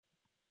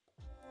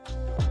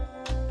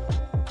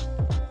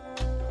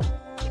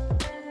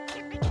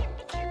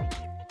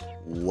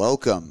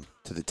Welcome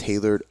to the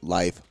Tailored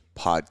Life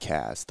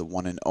Podcast, the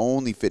one and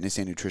only fitness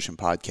and nutrition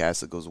podcast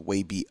that goes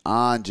way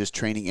beyond just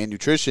training and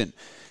nutrition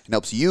and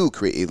helps you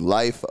create a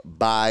life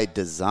by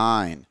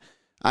design.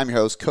 I'm your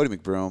host, Cody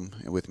McBroom,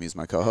 and with me is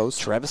my co-host,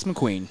 Travis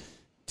McQueen.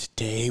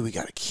 Today we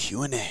got a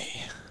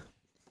Q&A.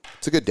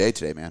 It's a good day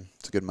today, man.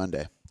 It's a good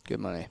Monday. Good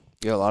money.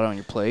 You got a lot on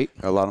your plate.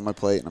 Got a lot on my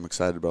plate, and I'm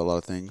excited about a lot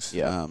of things.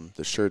 Yeah.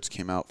 The shirts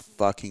came out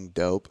fucking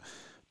dope.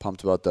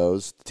 Pumped about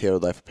those. The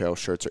Tailored Life Apparel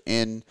shirts are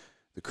in.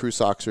 The crew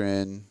socks are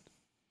in.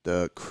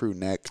 The crew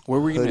neck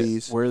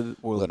hoodies.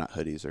 They're not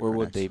hoodies. Where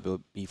would they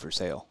be for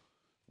sale?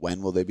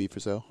 When will they be for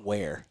sale?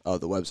 Where? Oh,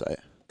 the website.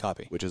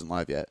 Copy. Which isn't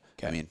live yet.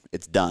 Okay. I mean,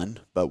 it's done,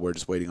 but we're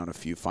just waiting on a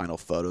few final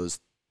photos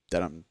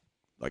that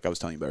like I was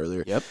telling you about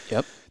earlier.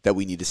 Yep. That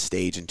we need to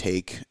stage and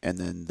take, and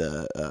then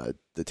the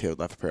Tailored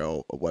Life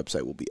Apparel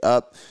website will be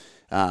up.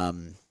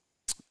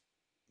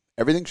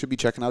 Everything should be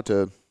checking out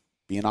to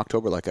be in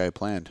October like I had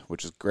planned,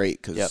 which is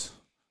great because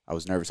I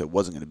was nervous it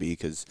wasn't going to be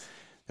because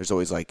there's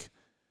always like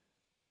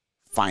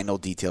final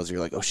details.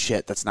 You're like, oh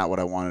shit, that's not what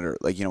I wanted, or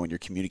like, you know, when you're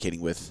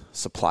communicating with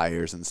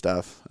suppliers and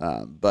stuff.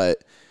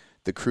 But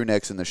the crew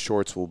necks and the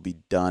shorts will be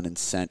done and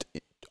sent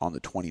on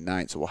the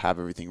 29th, so we'll have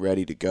everything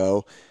ready to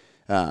go.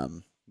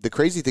 The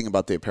crazy thing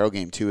about the apparel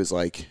game too is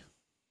like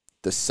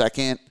the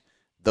second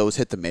those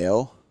hit the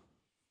mail,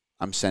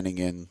 I'm sending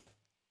in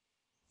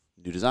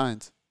new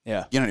designs.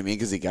 Yeah. You know what I mean?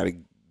 Because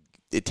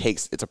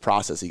it's a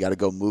process. You got to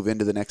go move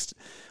into the next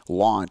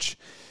launch.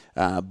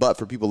 But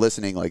for people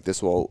listening, like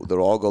they'll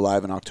all go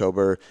live in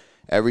October.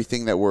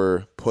 Everything that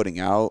we're putting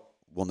out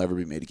will never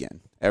be made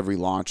again. Every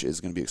launch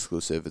is going to be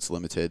exclusive. It's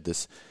limited.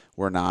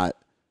 We're not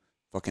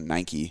fucking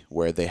Nike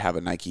where they have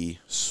a Nike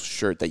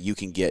shirt that you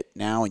can get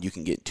now and you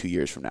can get 2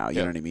 years from now. You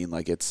know what I mean?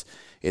 Like it's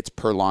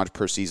per launch,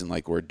 per season.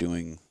 Like we're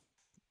doing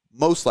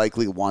most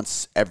likely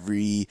once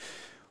every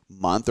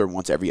month or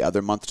once every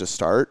other month to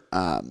start.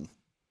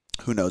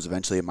 Who knows?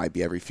 Eventually it might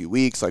be every few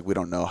weeks. Like we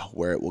don't know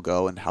where it will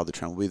go and how the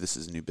trend will be. This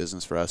is new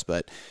business for us,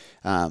 but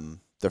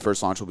the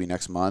first launch will be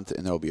next month,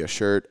 and there will be a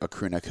shirt, a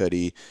crew neck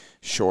hoodie,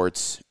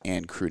 shorts,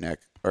 and crew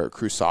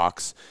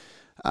socks,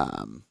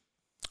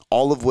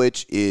 all of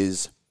which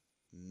is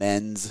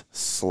men's /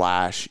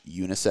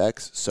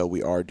 unisex. So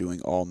we are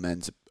doing all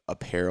men's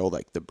apparel.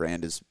 Like the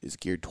brand is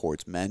geared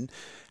towards men.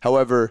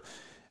 However,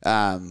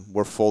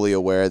 we're fully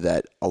aware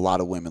that a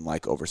lot of women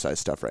like oversized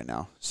stuff right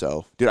now.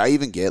 So, dude, I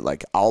even get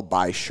like, I'll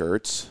buy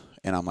shirts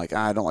and I'm like,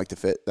 I don't like the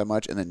fit that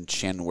much. And then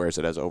Shannon wears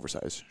it as an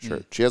oversized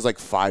shirt. She has like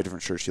 5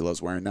 different shirts she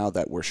loves wearing now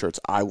that were shirts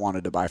I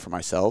wanted to buy for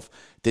myself.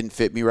 Didn't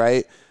fit me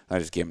right. I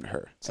just gave them to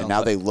her. And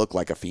now they look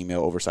like a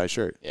female oversized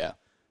shirt. Yeah.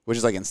 Which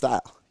is like in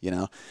style, you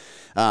know?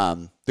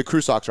 The crew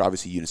socks are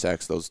obviously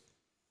unisex. Those,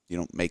 you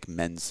don't make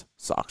men's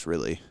socks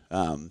really.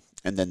 And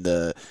then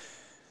the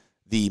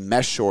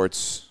mesh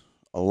shorts,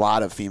 a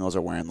lot of females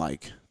are wearing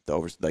like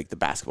the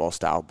basketball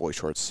style boy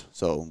shorts.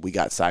 So we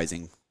got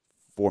sizing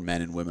for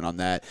men and women on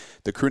that.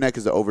 The crew neck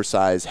is the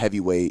oversized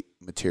heavyweight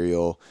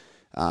material.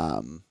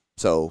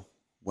 So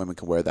women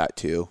can wear that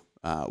too.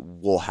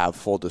 We'll have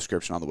full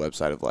description on the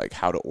website of like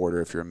how to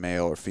order if you're a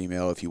male or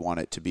female, if you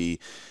want it to be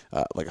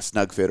like a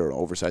snug fit or an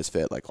oversized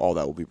fit, like all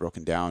that will be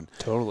broken down.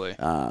 Totally.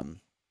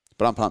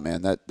 But I'm pumped,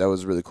 man. That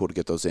was really cool to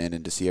get those in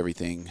and to see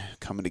everything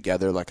coming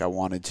together like I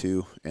wanted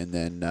to. And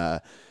then,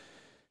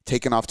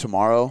 taking off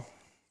tomorrow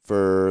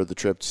for the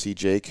trip to see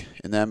Jake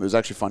and them. It was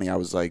actually funny. I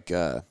was like,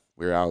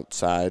 we were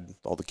outside,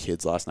 all the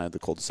kids last night at the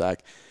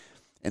cul-de-sac.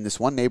 And this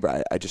one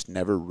neighbor I just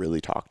never really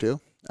talked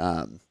to.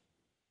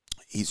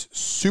 He's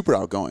super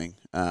outgoing.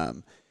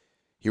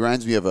 He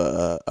reminds me of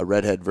a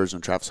redhead version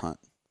of Travis Hunt.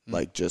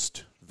 Like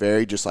just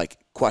like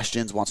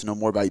questions, wants to know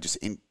more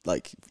about you,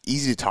 like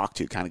easy to talk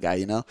to kind of guy,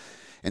 you know?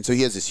 And so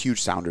he has this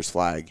huge Sounders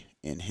flag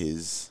in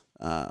his,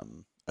 a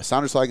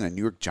Sounders flag and a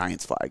New York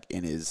Giants flag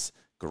in his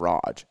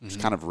garage. It's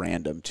kind of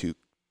random, 2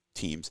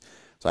 teams.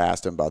 So I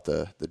asked him about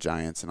the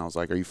Giants, and I was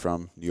like, are you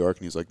from New York?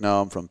 And he was like,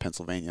 no, I'm from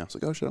Pennsylvania. I was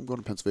like, oh shit, I'm going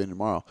to Pennsylvania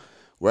tomorrow.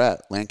 We're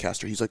at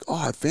Lancaster. He's like, oh,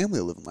 I have family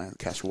that live in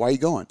Lancaster. Why are you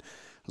going?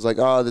 I was like,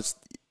 oh,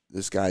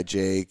 this guy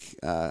Jake,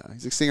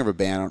 he's a singer of a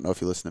band. I don't know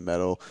if you listen to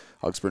metal.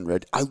 August Burns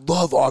Red. I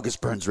love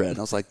August Burns Red. And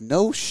I was like,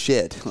 no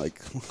shit.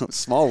 Like,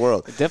 small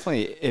world.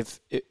 Definitely,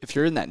 if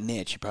you're in that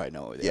niche, you probably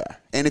know it. Yeah,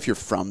 and if you're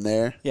from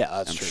there, yeah,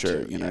 that's I'm true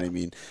sure. too, You know what I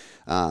mean?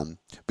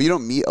 But you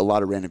don't meet a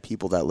lot of random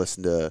people that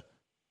listen to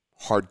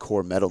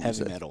hardcore metal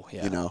music. Heavy metal,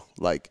 yeah. You know,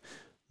 like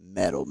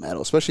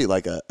metal, especially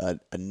like a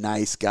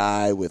nice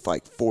guy with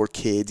like 4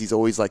 kids. He's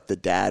always like the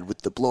dad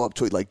with the blow up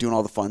toy, like doing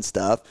all the fun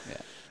stuff. Yeah.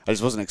 I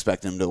just wasn't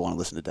expecting him to want to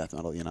listen to death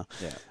metal, you know?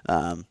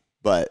 Yeah.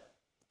 But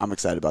I'm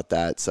excited about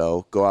that.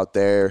 So go out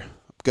there. I'm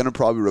going to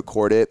probably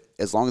record it.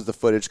 As long as the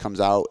footage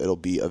comes out, it'll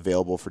be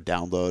available for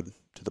download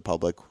to the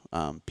public.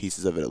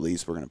 Pieces of it, at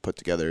least, we're going to put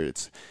together.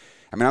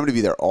 I'm going to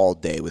be there all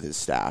day with his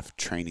staff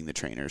training the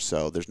trainers.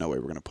 So there's no way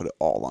we're going to put it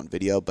all on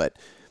video, but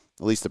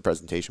at least the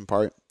presentation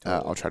part,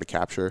 I'll try to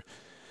capture.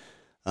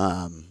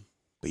 But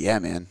yeah,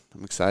 man,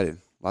 I'm excited.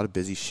 A lot of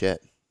busy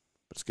shit,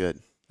 but it's good.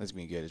 That's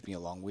been good. It's been a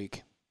long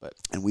week.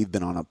 And we've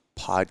been on a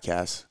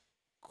podcast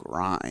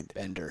grind.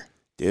 Bender.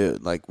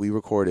 Dude, like we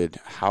recorded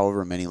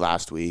however many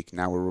last week.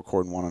 Now we're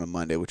recording one on a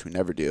Monday, which we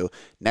never do.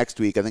 Next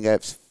week, I think I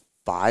have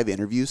 5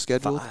 interviews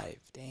scheduled. 5,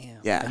 damn.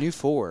 Yeah. I knew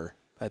 4.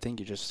 I think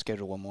you just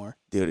scheduled one more.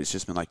 Dude, it's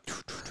just been like,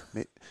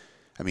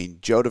 I mean,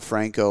 Joe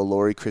DeFranco,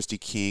 Lori Christy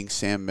King,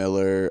 Sam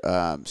Miller,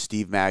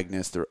 Steve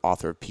Magnus, the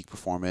author of Peak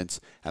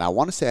Performance. And I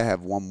want to say I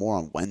have one more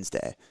on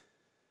Wednesday.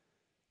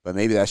 But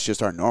maybe that's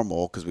just our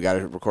normal because we got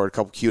to record a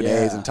couple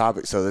Q&As and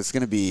topics. So it's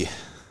going to be,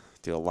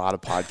 dude, a lot of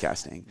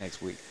podcasting.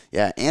 Next week.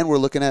 Yeah, and we're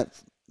looking at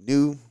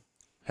new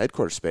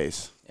headquarters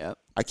space. Yep.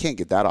 I can't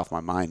get that off my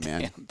mind,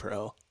 man. Damn,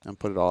 bro. I'm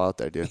put it all out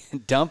there, dude.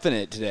 Dumping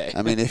it today.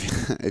 I mean,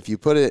 if you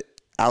put it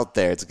out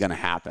there, it's going to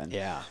happen.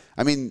 Yeah.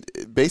 I mean,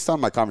 based on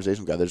my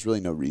conversation with God, there's really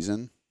no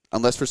reason.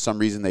 Unless for some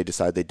reason they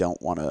decide they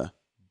don't want to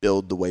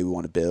build the way we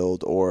want to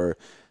build, or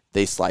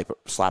they slap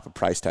a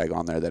price tag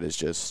on there that is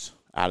just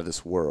out of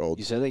this world.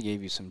 You said they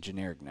gave you some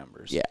generic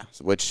numbers. Yeah,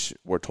 which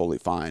we're totally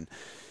fine.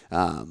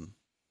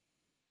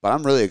 But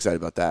I'm really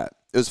excited about that.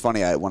 It was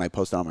funny when I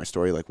posted on my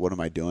story, like, what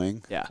am I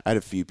doing? Yeah. I had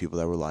a few people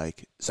that were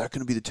like, is that going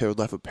to be the Tailored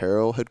Life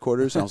Apparel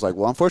headquarters? And I was like,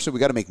 well, unfortunately, we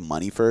got to make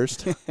money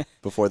first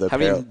before the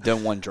apparel. Haven't even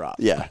done one drop.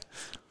 Yeah.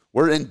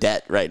 We're in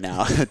debt right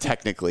now,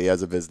 technically,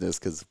 as a business,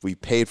 because we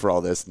paid for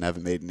all this and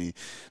haven't made any.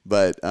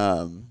 But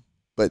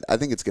I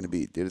think it's going to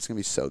be, dude, it's going to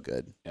be so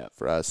good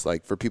for us.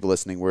 Like, for people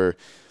listening,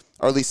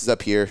 our lease is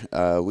up here.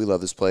 We love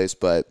this place,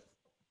 but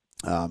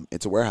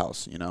it's a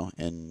warehouse,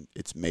 and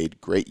it's made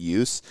great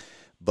use.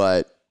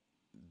 But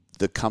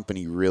the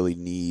company really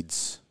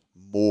needs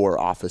more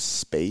office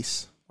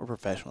space. Or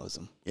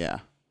professionalism. Yeah.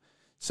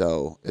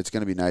 So it's going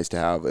to be nice to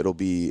have.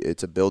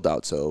 It's a build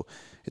out. So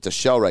it's a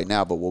shell right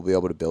now, but we'll be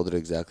able to build it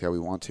exactly how we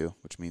want to,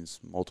 which means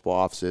multiple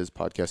offices,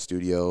 podcast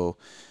studio.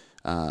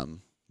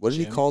 What did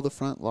he call the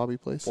front lobby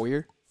place?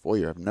 Foyer.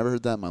 I've never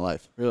heard that in my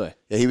life. Really?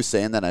 Yeah, he was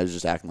saying that, and I was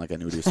just acting like I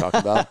knew what he was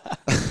talking about.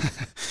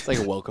 It's like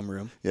a welcome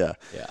room. Yeah.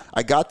 Yeah.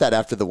 I got that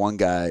after the one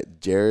guy,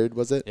 Jared,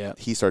 was it? Yeah.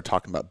 He started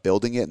talking about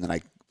building it, and then I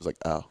was like,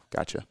 oh,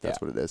 gotcha.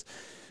 That's what it is.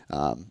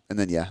 And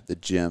then, the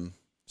gym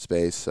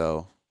space.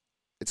 So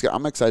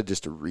I'm excited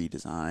just to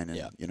redesign and,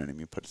 you know what I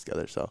mean, put it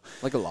together. So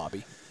Like a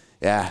lobby.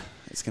 Yeah,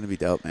 it's going to be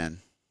dope, man.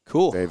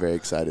 Cool. Very, very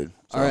excited.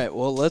 So. All right,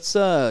 well, let's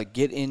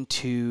get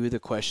into the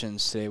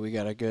questions today. We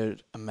got a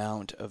good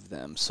amount of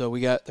them. So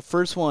we got the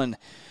first one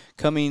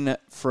coming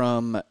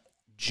from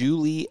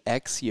Julie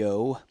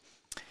XYO.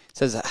 It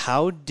says,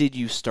 How did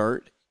you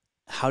start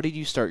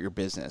your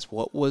business?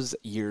 What was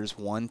years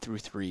 1 through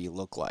 3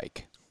 look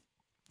like?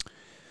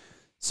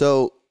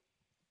 So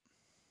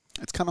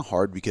it's kind of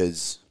hard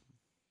because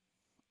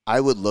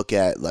I would look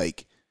at,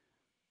 like,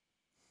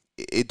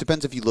 it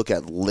depends if you look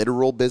at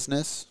literal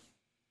business,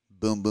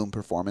 Boom Boom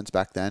Performance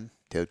back then,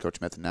 Tailored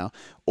Coach Method now,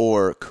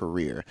 or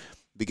career.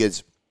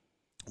 Because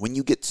when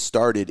you get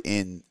started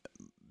in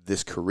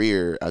this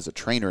career as a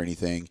trainer or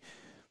anything,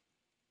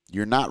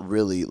 you're not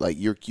really, like,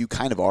 you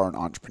kind of are an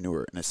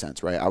entrepreneur in a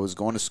sense, right? I was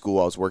going to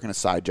school, I was working a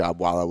side job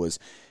while I was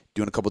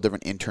doing a couple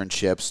different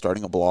internships,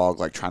 starting a blog,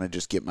 like trying to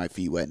just get my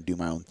feet wet and do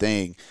my own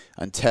thing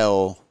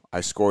until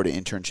I scored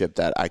an internship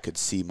that I could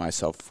see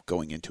myself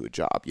going into a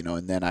job,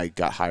 and then I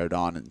got hired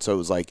on. And so it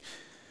was like,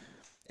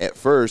 at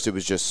first it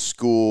was just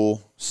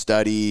school,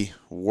 study,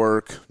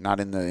 work, not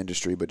in the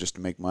industry, but just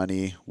to make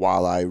money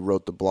while I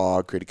wrote the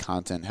blog, created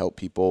content, helped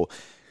people,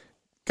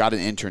 got an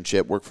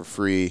internship, worked for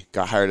free,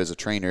 got hired as a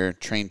trainer,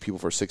 trained people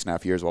for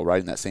 6.5 years while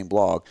writing that same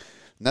blog.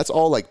 And that's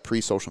all like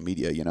pre-social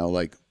media,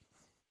 like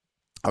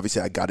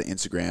obviously I got an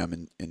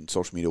Instagram and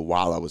social media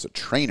while I was a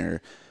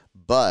trainer,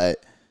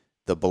 but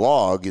the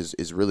blog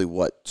is really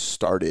what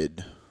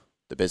started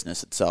the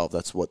business itself.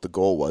 That's what the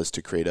goal was,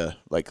 to create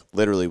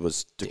literally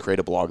was to create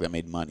a blog that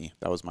made money.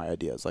 That was my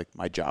idea. It's like,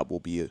 my job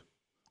will be a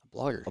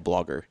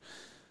blogger.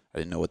 I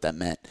didn't know what that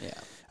meant.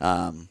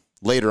 Yeah.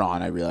 Later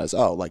on, I realized,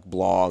 like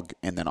blog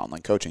and then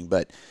online coaching.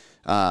 But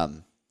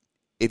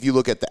if you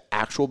look at the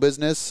actual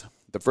business,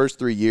 the first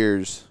 3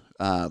 years,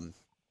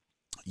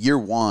 year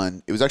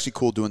 1, it was actually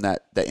cool doing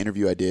that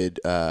interview I did.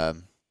 I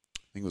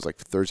think it was like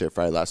Thursday or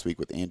Friday last week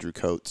with Andrew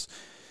Coates.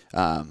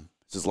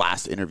 It's his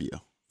last interview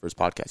for his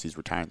podcast. He's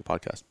retiring the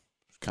podcast.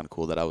 It's kind of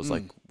cool that I was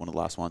like one of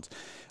the last ones.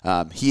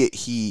 I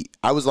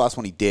was the last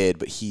one he did,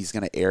 but he's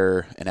going to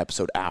air an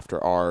episode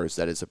after ours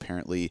that is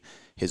apparently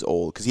his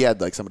old, because he had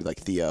like somebody like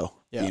Theo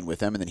being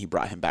with him, and then he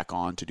brought him back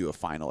on to do a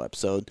final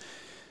episode.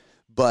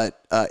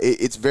 But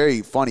it's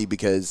very funny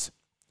because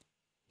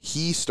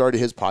he started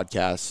his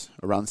podcast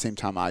around the same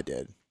time I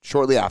did,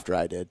 shortly after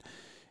I did,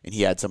 and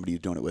he had somebody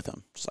doing it with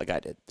him, just like I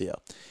did, Theo.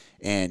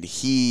 And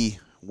he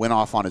went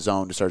off on his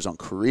own to start his own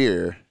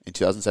career in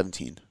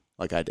 2017,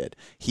 like I did.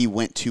 He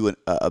went to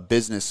a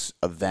business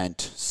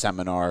event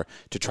seminar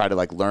to try to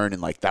like learn,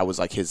 and like that was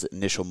like his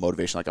initial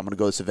motivation. Like, I'm going to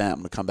go to this event, I'm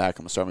going to come back,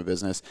 I'm going to start my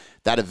business.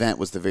 That event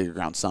was the Vigor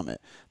Ground Summit.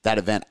 That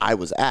event I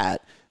was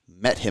at,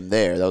 met him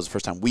there. That was the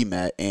first time we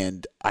met,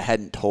 and I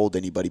hadn't told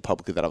anybody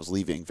publicly that I was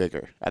leaving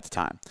Vigor at the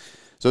time.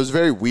 So it was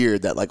very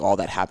weird that like all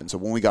that happened. So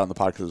when we got on the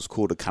podcast, it was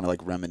cool to kind of like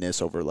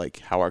reminisce over like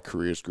how our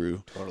careers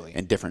grew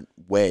in different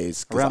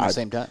ways. Around the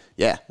same time.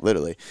 Yeah,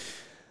 literally.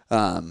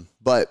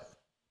 But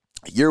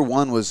year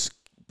 1 was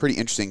pretty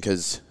interesting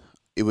because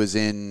it was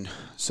in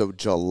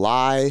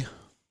July,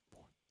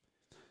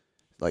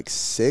 like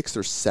 6th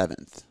or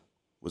 7th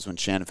was when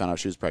Shannon found out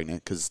she was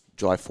pregnant, because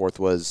July 4th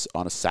was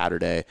on a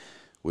Saturday.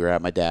 We were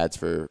at my dad's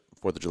for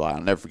 4th of July.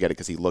 I'll never forget it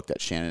because he looked at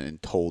Shannon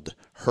and told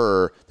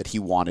her that he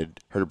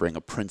wanted her to bring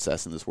a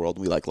princess in this world.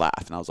 And we like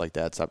laughed. And I was like,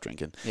 Dad, stop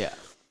drinking. Yeah.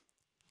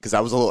 Because I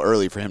was a little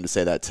early for him to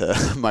say that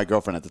to my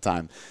girlfriend at the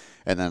time.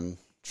 And then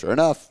sure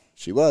enough,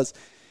 she was.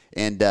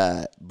 And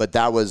but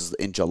that was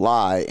in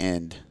July,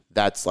 and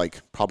that's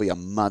like probably a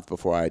month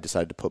before I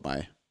decided to put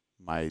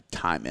my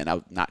time in.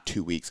 Not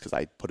 2 weeks, because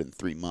I put in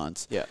 3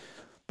 months. Yeah.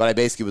 But I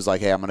basically was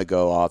like, hey, I'm going to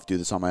go off, do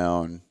this on my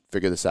own,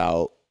 figure this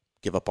out,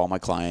 give up all my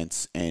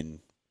clients, and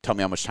tell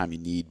me how much time you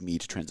need me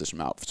to transition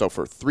them out. So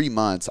for 3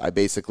 months, I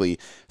basically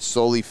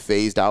slowly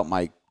phased out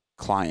my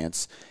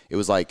clients. It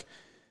was like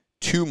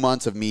 2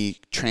 months of me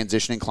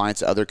transitioning clients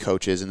to other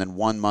coaches, and then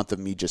 1 month of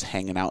me just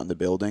hanging out in the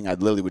building. I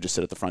literally would just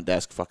sit at the front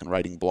desk fucking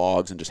writing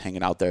blogs and just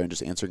hanging out there and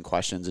just answering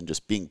questions and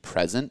just being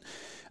present.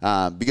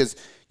 Because,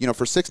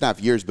 for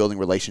 6.5 years building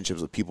relationships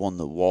with people in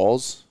the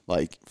walls,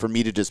 like for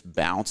me to just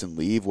bounce and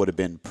leave would have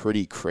been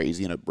pretty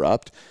crazy and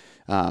abrupt.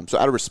 So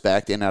out of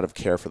respect and out of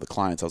care for the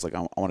clients, I was like,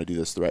 I want to do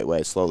this the right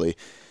way, slowly.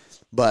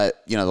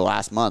 But, the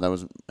last month I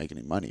wasn't making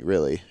any money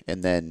really.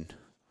 And then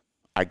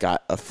I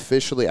got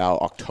officially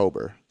out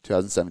October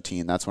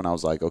 2017. That's when I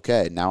was like,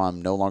 okay, now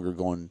I'm no longer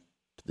going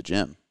to the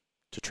gym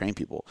to train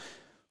people.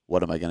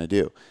 What am I going to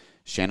do?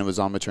 Shannon was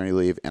on maternity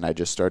leave, and I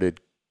just started,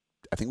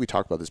 I think we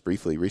talked about this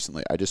briefly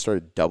recently, I just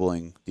started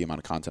doubling the amount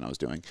of content I was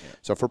doing. Yeah.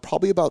 So for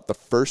probably about the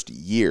first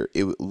year,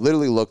 it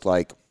literally looked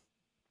like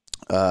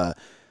a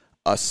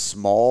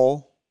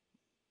small,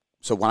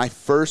 so when I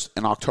first,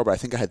 in October, I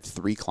think I had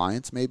 3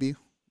 clients maybe.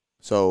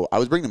 So I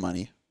was bringing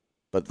money,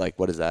 but like,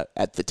 what is that?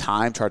 At the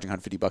time, charging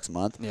 $150 a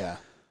month. Yeah.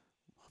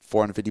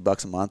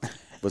 $450 a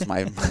month was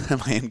my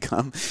my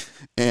income.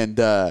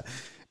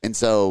 And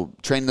so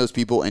training those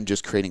people and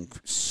just creating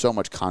so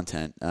much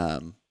content,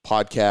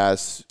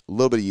 podcasts, a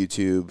little bit of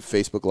YouTube,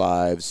 Facebook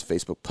Lives,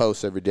 Facebook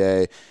posts every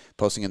day,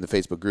 posting in the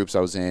Facebook groups I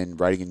was in,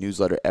 writing a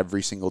newsletter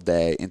every single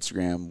day,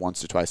 Instagram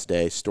once or twice a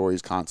day,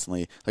 stories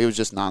constantly. Like, it was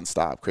just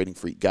nonstop, creating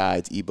free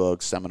guides,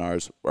 ebooks,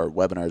 seminars, or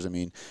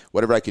webinars.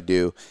 Whatever I could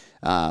do.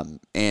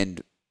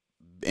 And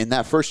in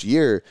that first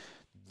year,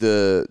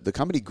 the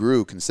company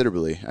grew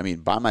considerably.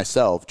 By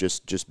myself,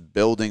 just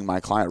building my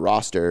client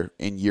roster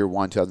in year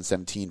 1,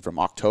 2017, from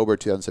October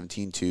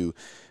 2017 to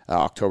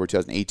October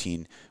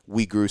 2018,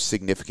 we grew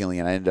significantly,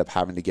 and I ended up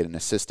having to get an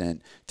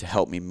assistant to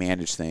help me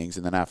manage things.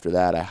 And then after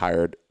that, I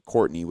hired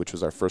Courtney, which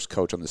was our first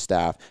coach on the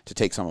staff, to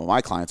take some of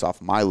my clients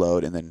off my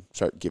load and then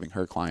start giving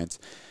her clients.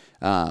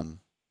 And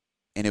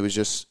it was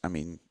just,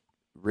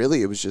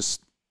 really, it was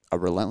just a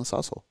relentless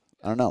hustle.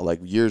 I don't know, like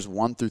years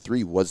 1 through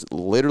 3 was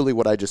literally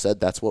what I just said.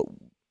 That's what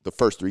the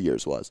first 3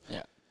 years was.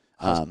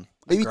 Yeah.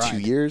 Maybe 2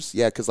 years.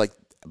 Yeah. Cause like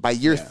by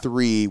year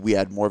 3, we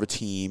had more of a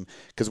team,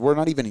 cause we're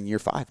not even in year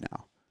 5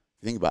 now.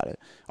 If you think about it,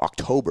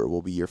 October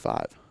will be year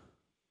 5,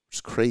 which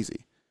is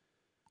crazy.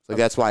 Like,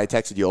 that's why I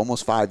texted you,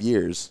 almost 5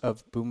 years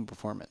of Boom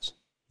Performance.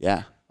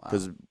 Yeah.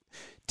 Cause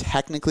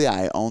technically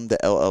I owned the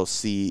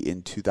LLC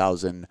in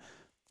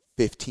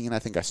 2015. I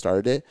think I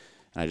started it,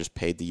 and I just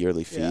paid the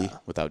yearly fee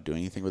without doing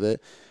anything with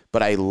it.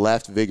 But I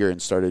left Vigor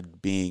and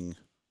started being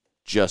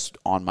just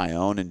on my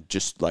own and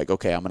just like,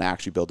 okay, I'm going to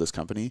actually build this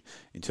company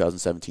in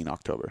 2017,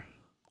 October.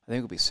 I think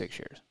it'll be 6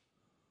 years.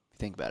 If you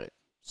think about it.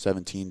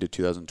 17 to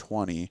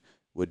 2020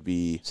 would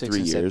be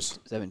 3 years.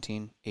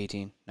 17,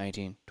 18,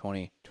 19,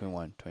 20,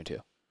 21, 22.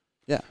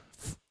 Yeah.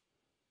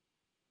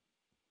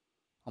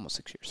 Almost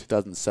 6 years.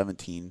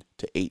 2017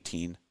 to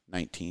 18,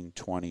 19,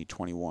 20,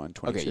 21,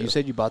 22. Okay, you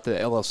said you bought the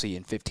LLC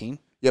in 15?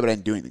 Yeah, but I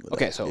didn't do anything with it.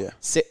 Okay, so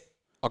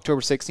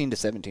October 16 to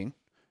 17.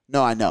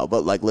 No, I know,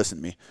 but like, listen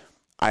to me.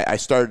 I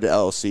started the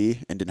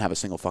LLC and didn't have a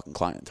single fucking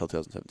client until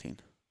 2017.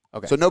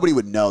 Okay. So nobody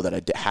would know that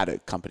I had a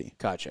company.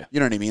 Gotcha.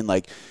 You know what I mean?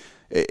 Like,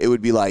 it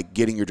would be like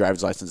getting your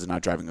driver's license and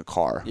not driving a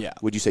car. Yeah.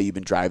 Would you say you've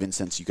been driving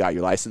since you got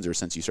your license or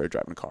since you started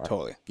driving a car?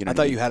 Totally. You know I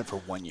thought you had it for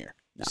 1 year.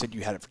 No. You said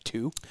you had it for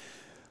 2?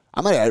 I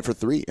might have had it for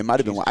 3. It might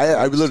have been 1.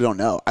 I literally don't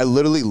know. I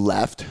literally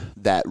left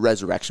that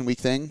Resurrection Week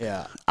thing.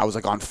 Yeah. I was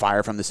like on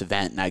fire from this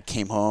event, and I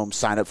came home,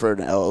 signed up for an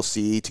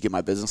LLC to get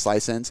my business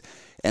license,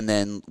 and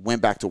then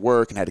went back to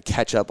work and had to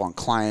catch up on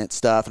client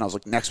stuff. And I was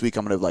like, next week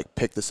I'm going to like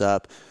pick this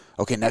up.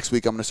 Okay, next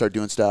week I'm going to start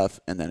doing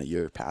stuff. And then a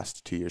year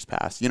passed, 2 years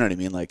passed. You know what I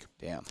mean? Like,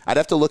 damn. I'd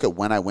have to look at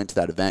when I went to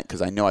that event,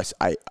 because I know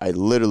I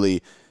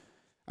literally,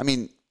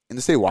 in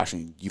the state of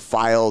Washington, you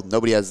file,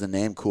 nobody has the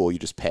name, cool, you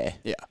just pay.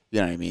 Yeah. You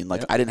know what I mean?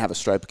 Like, I didn't have a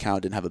Stripe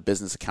account, didn't have a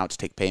business account to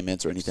take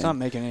payments or anything. It's not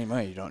making any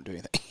money, you don't do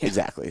anything.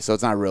 Exactly. So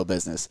it's not a real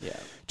business. Yeah.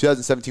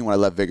 2017, when I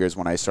left Vigor, is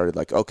when I started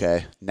like,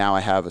 okay, now I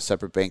have a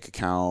separate bank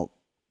account,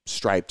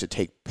 Stripe, to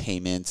take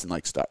payments, and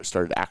like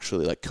started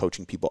actually like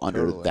coaching people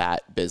under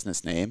that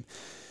business name.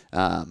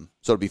 So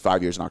it'll be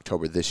 5 years in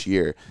October this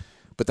year,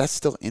 but that's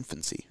still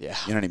infancy. Yeah.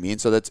 You know what I mean?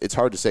 So it's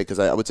hard to say, because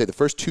I would say the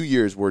first 2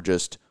 years were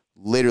just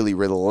literally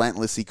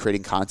relentlessly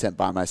creating content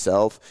by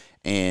myself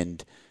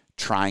and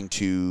trying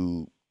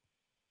to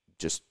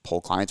just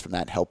pull clients from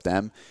that and help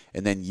them.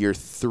 And then year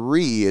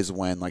 3 is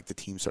when like the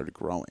team started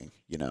growing,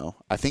 you know.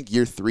 I think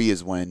year 3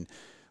 is when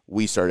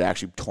we started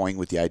actually toying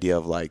with the idea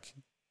of like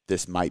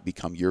this might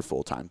become your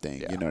full-time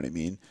thing. You know what I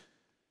mean?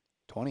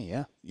 20,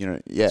 yeah. You know,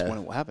 yeah. That's when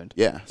it happened.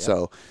 Yeah.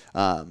 So,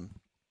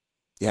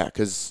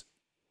 because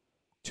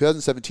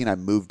 2017 I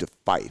moved to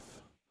Fife.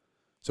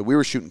 So we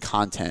were shooting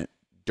content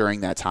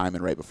during that time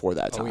and right before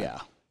that time. Oh, yeah.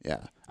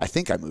 Yeah. I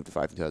think I moved to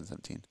Fife in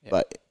 2017. Yeah.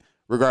 But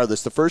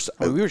regardless, the first...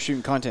 I mean, we were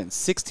shooting content in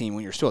 16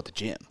 when you were still at the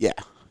gym. Yeah.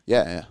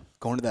 Yeah.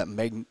 Going to that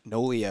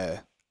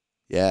Magnolia.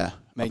 Yeah.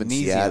 Up in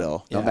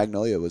Seattle. Yeah. No,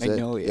 Magnolia was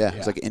Magnolia, it? Yeah. It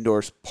was like an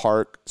indoor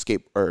park,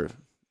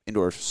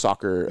 indoor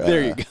soccer.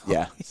 There you go.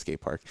 Yeah,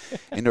 skate park.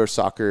 Indoor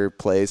soccer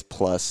plays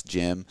plus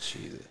gym.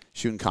 Jesus.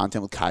 Shooting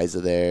content with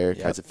Kaiser there,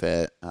 Kaiser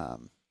Fit.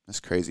 That's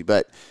crazy.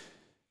 But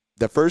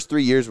the first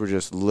 3 years were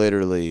just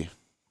literally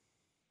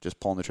just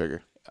pulling the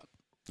trigger.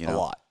 You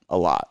know, a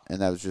lot.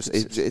 And that was just,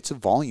 it's a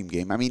volume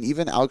game. I mean,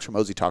 even Alex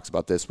Hormozi talks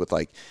about this with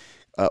like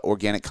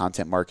organic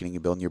content marketing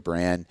and building your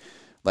brand.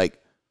 Like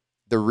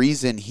the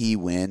reason he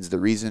wins, the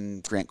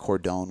reason Grant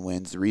Cardone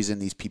wins, the reason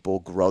these people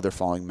grow their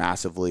following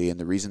massively, and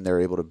the reason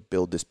they're able to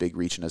build this big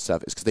reach and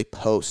stuff is because they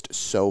post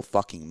so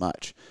fucking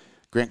much.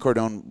 Grant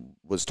Cardone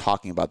was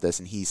talking about this,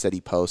 and he said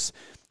he posts,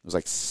 it was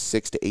like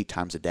 6 to 8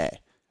 times a day.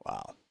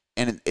 Wow.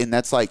 And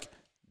that's like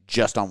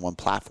just on one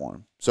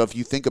platform. So if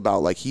you think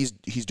about like he's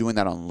doing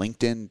that on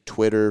LinkedIn,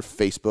 Twitter,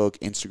 Facebook,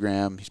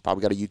 Instagram. He's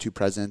probably got a YouTube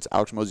presence.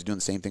 Alex Hormozi's doing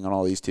the same thing on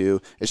all these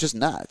too. It's just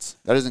nuts.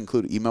 That doesn't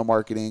include email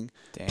marketing,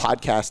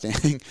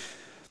 podcasting.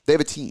 They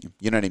have a team.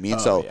 You know what I mean?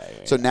 So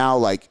now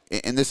like,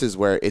 and this is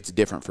where it's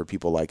different for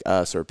people like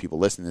us or people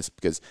listening to this,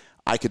 because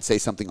I could say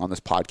something on this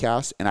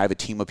podcast and I have a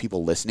team of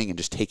people listening and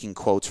just taking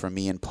quotes from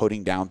me and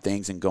putting down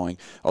things and going,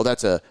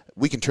 oh,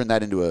 we can turn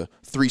that into a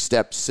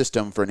 3-step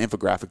system for an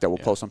infographic that we'll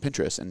post on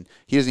Pinterest. And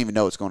he doesn't even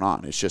know what's going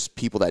on. It's just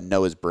people that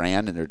know his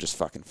brand and they're just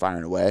fucking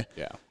firing away.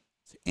 Yeah.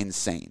 It's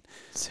insane.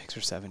 6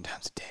 or 7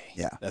 times a day.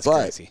 Yeah. That's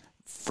crazy.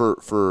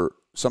 For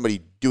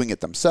somebody doing it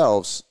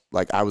themselves,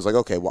 like I was like,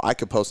 okay, well, I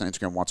could post on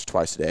Instagram once or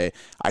twice a day.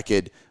 I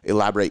could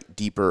elaborate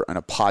deeper on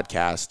a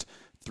podcast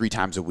 3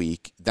 times a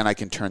week. Then I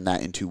can turn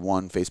that into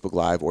one Facebook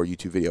Live or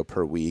YouTube video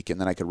per week. And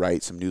then I could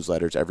write some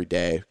newsletters every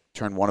day,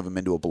 turn one of them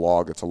into a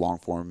blog. That's a long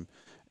form,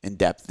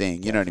 in-depth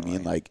thing. You know what I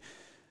mean? Like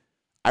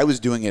I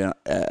was doing it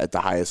at the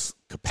highest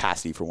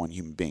capacity for one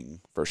human being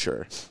for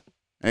sure.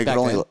 And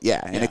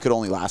it could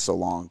only last so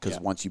long because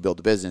once you build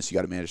a business, you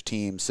got to manage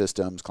teams,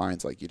 systems,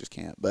 clients. Like you just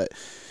can't. But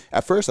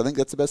at first, I think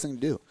that's the best thing to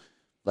do.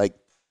 Like,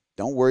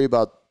 don't worry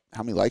about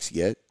how many likes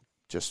you get.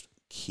 Just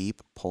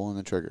keep pulling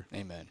the trigger.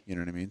 Amen. You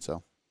know what I mean?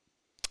 So,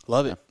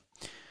 love it.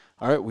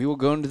 All right, we will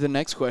go into the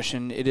next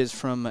question. It is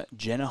from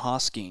Jenna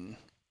Hosking.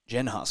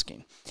 Jen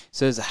Hosking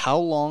says, how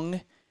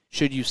long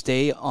should you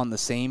stay on the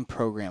same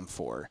program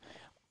for?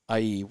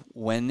 I.e.,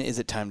 when is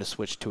it time to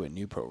switch to a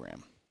new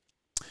program?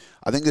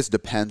 I think this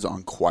depends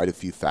on quite a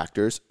few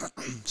factors.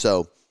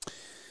 So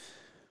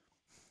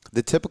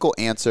the typical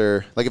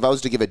answer, like if I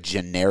was to give a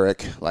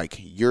generic, like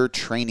your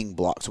training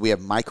block. So we have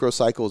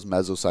microcycles,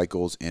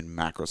 mesocycles, and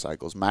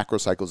macrocycles.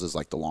 Macrocycles is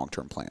like the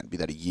long-term plan. Be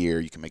that a year,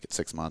 you can make it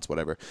 6 months,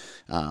 whatever.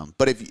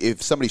 But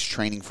if somebody's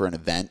training for an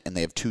event and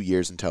they have 2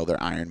 years until they're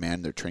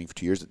Ironman, they're training for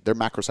 2 years, their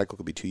macrocycle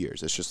could be 2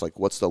 years. It's just like,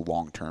 what's the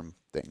long-term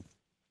thing?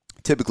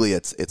 Typically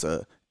it's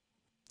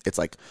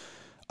like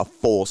a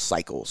full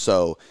cycle.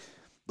 So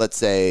let's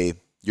say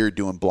you're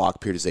doing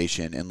block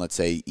periodization, and let's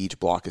say each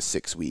block is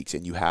 6 weeks,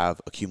 and you have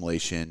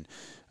accumulation,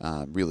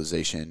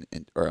 accumulation,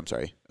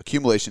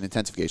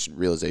 intensification,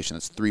 realization.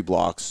 That's 3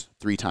 blocks.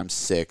 3 times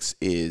 6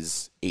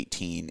 is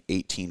 18.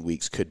 18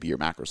 weeks could be your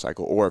macro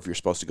cycle. Or if you're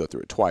supposed to go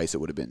through it twice, it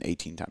would have been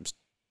 18 times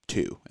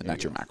 2, and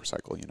that's your macro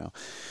cycle,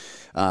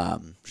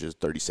 which is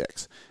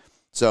 36.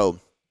 So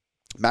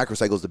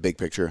macrocycle is the big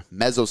picture.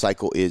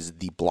 Mesocycle is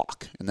the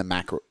block, and the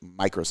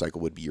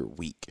microcycle would be your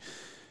week.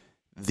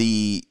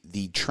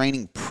 The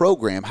training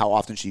program, how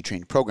often should you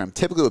train program?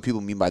 Typically what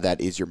people mean by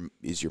that is your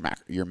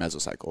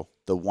mesocycle,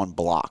 the one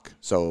block.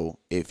 So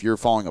if you're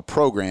following a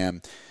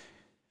program,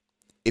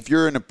 if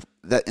you're in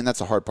and that's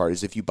the hard part,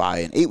 is if you buy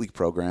an 8-week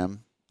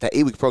program, that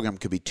 8-week program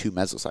could be 2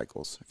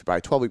 mesocycles. If you buy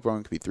a 12-week program,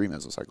 it could be 3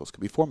 mesocycles, it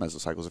could be 4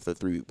 mesocycles if they're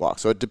 3-week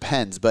blocks. So it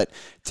depends, but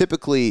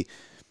typically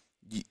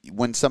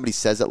when somebody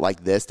says it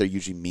like this, they're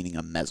usually meaning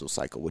a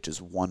mesocycle, which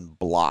is one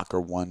block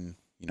or one,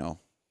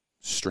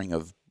 string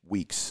of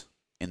weeks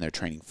in their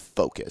training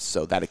focus.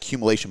 So that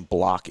accumulation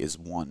block is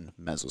one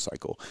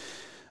mesocycle.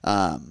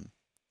 And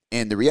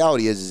the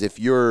reality is if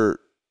you're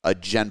a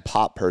Gen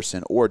Pop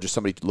person or just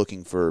somebody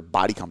looking for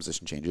body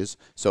composition changes,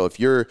 so if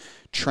you're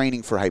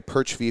training for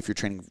hypertrophy, if you're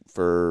training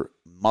for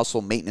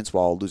muscle maintenance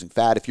while losing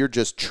fat, if you're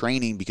just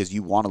training because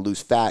you want to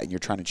lose fat and you're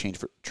trying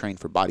to train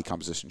for body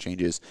composition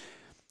changes,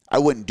 I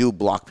wouldn't do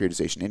block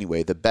periodization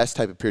anyway. The best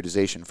type of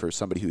periodization for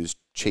somebody who's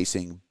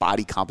chasing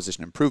body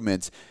composition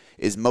improvements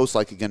is most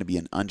likely going to be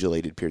an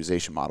undulated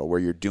periodization model where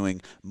you're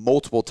doing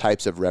multiple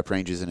types of rep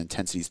ranges and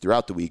intensities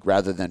throughout the week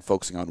rather than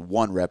focusing on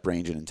one rep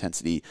range and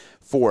intensity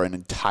for an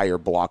entire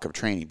block of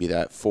training, be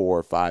that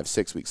 4, 5,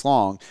 6 weeks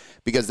long.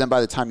 Because then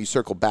by the time you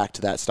circle back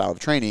to that style of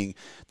training,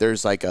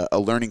 there's like a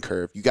learning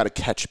curve. You got to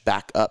catch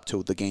back up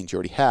to the gains you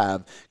already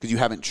have because you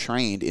haven't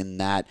trained in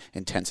that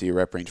intensity or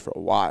rep range for a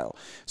while.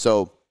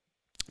 So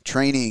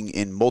training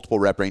in multiple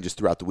rep ranges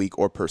throughout the week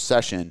or per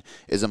session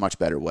is a much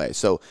better way.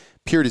 So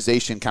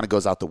periodization kind of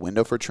goes out the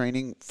window for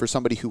training for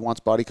somebody who wants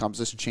body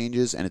composition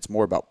changes, and it's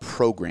more about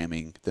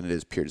programming than it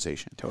is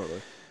periodization.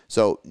 Totally.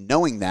 So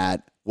knowing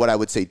that, what I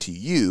would say to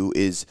you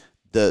is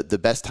the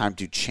best time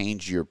to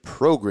change your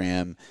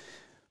program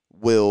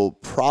will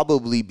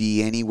probably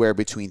be anywhere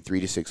between 3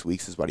 to 6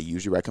 weeks is what I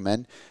usually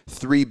recommend.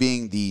 3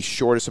 being the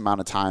shortest amount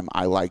of time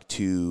I like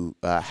to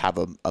have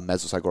a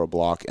mesocycle or a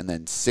block, and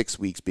then 6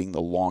 weeks being the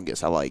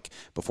longest I like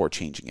before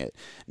changing it.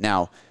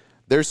 Now,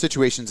 there's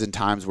situations and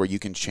times where you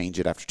can change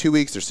it after 2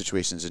 weeks. There's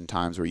situations and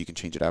times where you can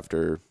change it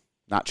after,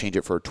 not change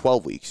it for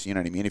 12 weeks. You know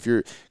what I mean?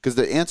 Because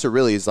the answer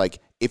really is like,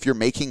 if you're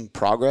making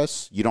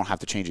progress, you don't have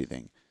to change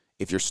anything.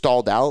 If you're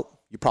stalled out,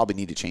 you probably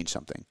need to change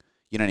something.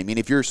 You know what I mean?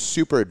 If you're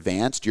super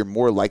advanced, you're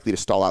more likely to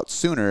stall out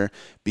sooner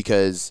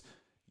because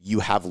you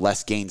have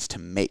less gains to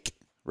make,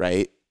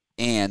 right?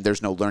 And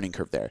there's no learning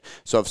curve there.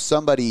 So if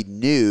somebody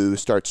new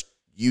starts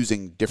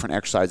using different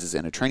exercises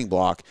in a training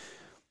block,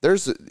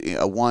 there's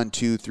a 1,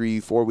 2, 3,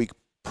 4 week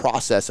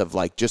process of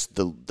like just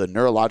the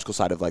neurological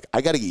side of like,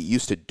 I got to get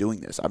used to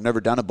doing this. I've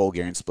never done a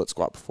Bulgarian split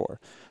squat before.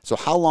 So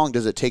how long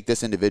does it take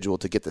this individual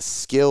to get the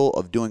skill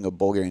of doing a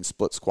Bulgarian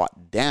split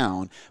squat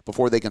down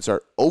before they can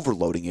start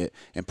overloading it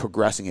and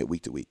progressing it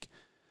week to week?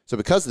 So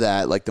because of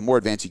that, like the more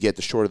advanced you get,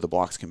 the shorter the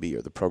blocks can be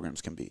or the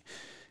programs can be.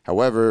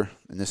 However,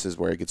 and this is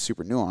where it gets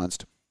super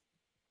nuanced,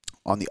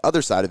 on the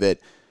other side of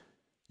it,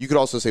 you could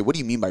also say, what do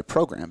you mean by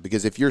program?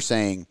 Because if you're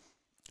saying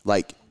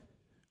like,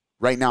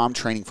 right now I'm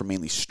training for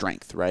mainly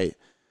strength, right?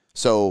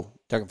 So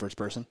Talking first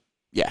person?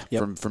 Yeah,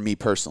 Yep. for me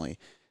personally.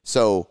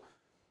 So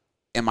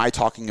am I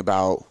talking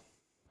about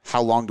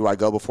how long do I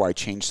go before I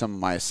change some of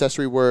my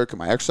accessory work and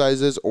my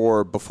exercises,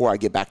 or before I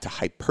get back to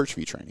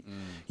hypertrophy training?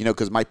 You know,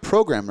 because my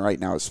program right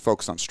now is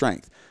focused on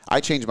strength.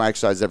 I change my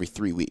exercises every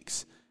 3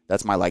 weeks.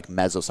 That's my like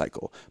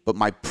mesocycle. But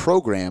my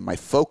program, my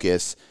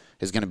focus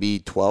is going to be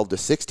 12 to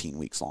 16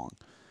 weeks long.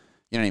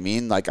 You know what I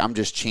mean? Like I'm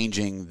just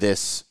changing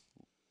this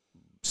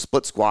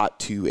split squat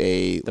to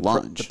a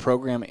lunge. The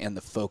program and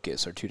the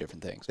focus are two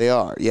different things. They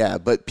are, yeah,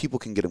 but people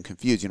can get them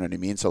confused. You know what I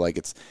mean? So like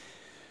it's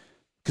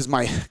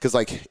because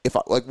like if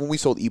like when we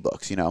sold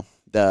ebooks, you know,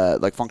 the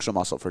like Functional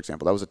Muscle, for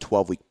example, that was a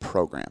 12-week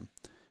program.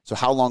 So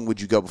how long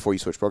would you go before you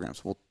switch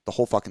programs? Well, the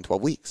whole fucking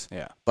 12 weeks.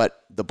 Yeah.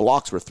 But the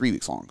blocks were 3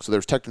 weeks long, so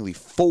there's technically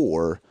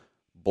 4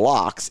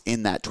 blocks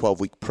in that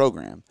 12-week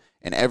program.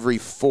 And every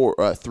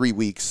 3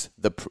 weeks,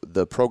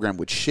 the program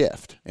would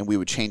shift, and we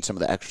would change some of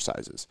the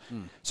exercises.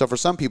 So for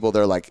some people,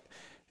 they're like,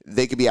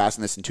 they could be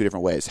asking this in 2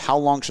 different ways. How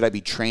long should I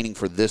be training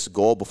for this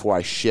goal before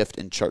I shift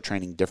and start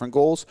training different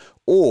goals?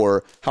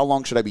 Or how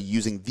long should I be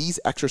using these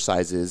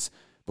exercises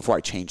before I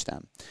change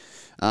them?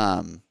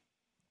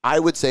 I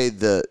would say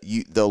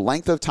the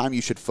length of time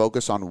you should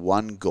focus on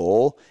one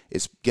goal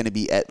is going to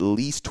be at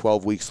least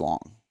 12 weeks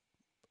long,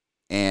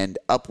 and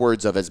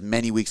upwards of as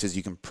many weeks as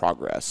you can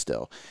progress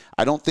still.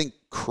 I don't think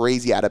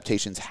crazy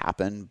adaptations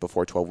happen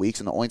before 12 weeks.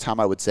 And the only time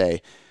I would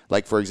say,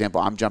 like, for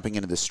example, I'm jumping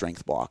into the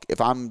strength block.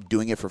 If I'm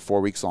doing it for 4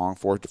 weeks long,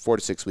 4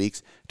 to 6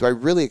 weeks, do I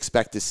really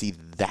expect to see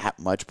that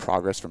much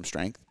progress from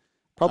strength?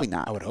 Probably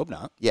not. I would hope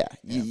not. Yeah.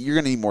 You're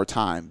going to need more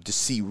time to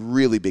see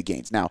really big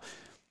gains. Now,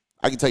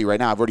 I can tell you right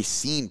now, I've already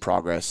seen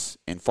progress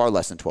in far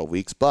less than 12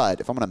 weeks,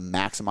 but if I'm going to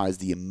maximize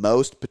the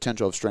most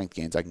potential of strength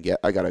gains I can get,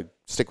 I got to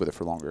stick with it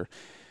for longer.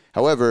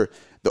 However,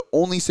 the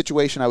only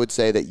situation I would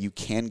say that you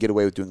can get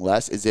away with doing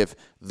less is if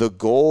the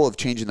goal of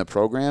changing the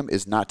program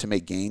is not to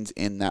make gains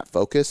in that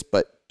focus,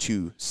 but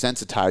to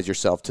sensitize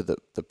yourself to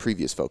the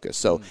previous focus.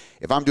 So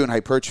if I'm doing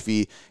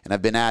hypertrophy and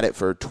I've been at it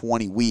for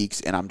 20 weeks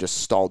and I'm just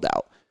stalled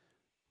out,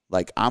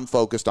 like I'm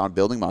focused on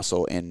building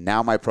muscle and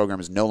now my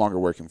program is no longer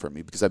working for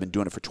me because I've been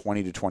doing it for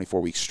 20 to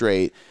 24 weeks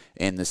straight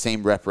in the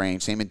same rep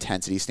range, same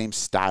intensity, same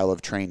style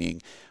of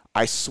training.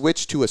 I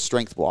switch to a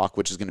strength block,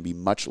 which is going to be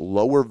much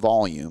lower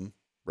volume,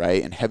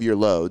 right, and heavier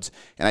loads,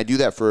 and I do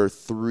that for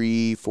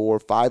 3, 4,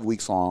 5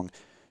 weeks long,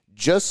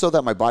 just so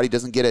that my body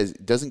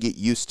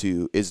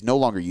is no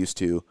longer used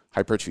to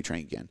hypertrophy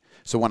training again.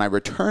 So when I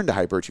return to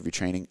hypertrophy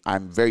training,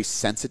 I'm very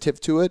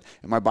sensitive to it,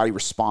 and my body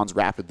responds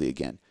rapidly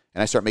again,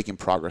 and I start making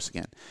progress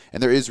again.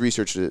 And there is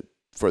research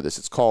for this.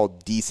 It's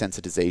called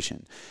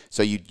desensitization.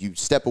 So you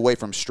step away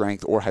from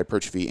strength or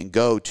hypertrophy and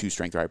go to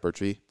strength or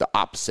hypertrophy, the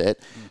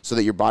opposite, so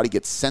that your body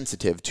gets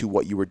sensitive to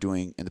what you were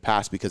doing in the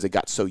past because it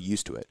got so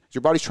used to it.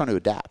 Your body's trying to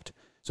adapt.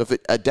 So if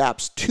it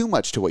adapts too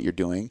much to what you're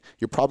doing,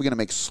 you're probably going to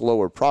make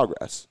slower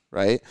progress,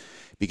 right?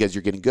 Because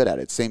you're getting good at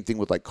it. Same thing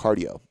with like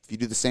cardio. If you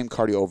do the same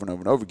cardio over and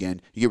over and over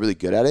again, you get really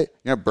good at it,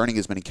 you're not burning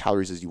as many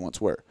calories as you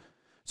once were.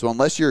 So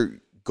unless your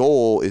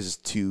goal is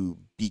to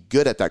be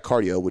good at that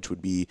cardio, which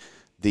would be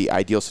the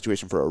ideal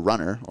situation for a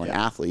runner or an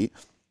athlete,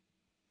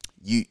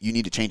 you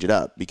need to change it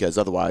up, because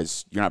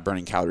otherwise you're not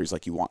burning calories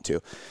like you want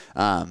to.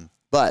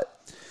 But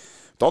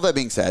with all that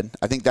being said,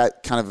 I think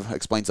that kind of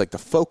explains like the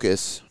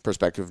focus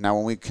perspective. Now,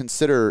 when we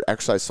consider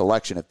exercise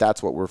selection, if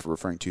that's what we're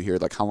referring to here,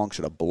 like how long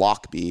should a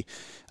block be?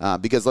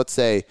 Because let's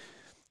say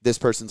this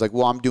person's like,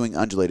 well, I'm doing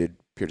undulated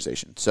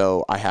periodization.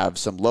 So I have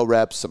some low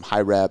reps, some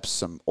high reps,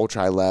 some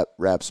ultra high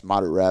reps,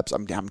 moderate reps.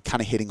 I'm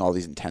kind of hitting all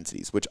these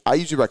intensities, which I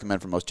usually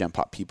recommend for most Gen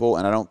Pop people.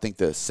 And I don't think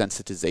the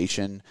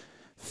sensitization,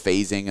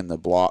 phasing, and the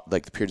block,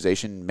 like the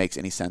periodization, makes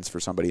any sense for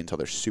somebody until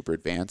they're super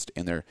advanced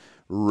and they're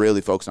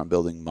really focused on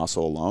building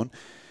muscle alone.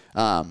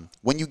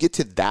 When you get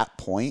to that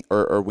point,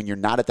 or when you're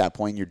not at that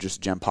point, you're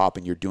just Gen Pop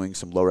and you're doing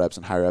some low reps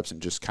and high reps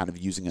and just kind of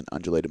using an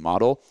undulated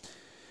model,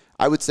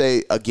 I would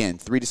say, again,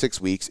 3 to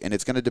 6 weeks, and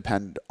it's going to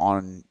depend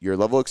on your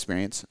level of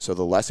experience. So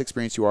the less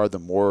experienced you are, the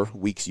more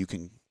weeks you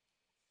can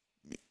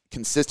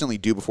consistently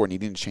do before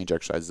needing to change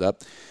exercises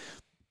up.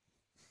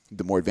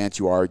 The more advanced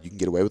you are, you can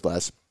get away with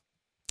less.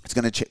 It's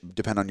going to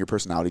depend on your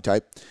personality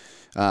type,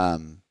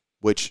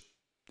 which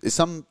is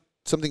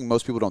something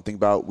most people don't think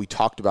about. We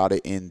talked about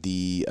it in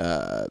the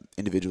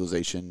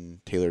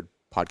individualization tailored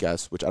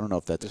podcast, which I don't know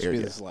if that's aired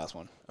yet. This is the last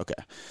one. Okay.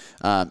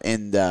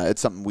 And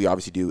it's something we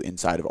obviously do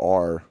inside of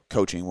our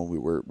coaching when we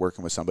were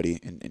working with somebody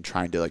and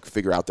trying to like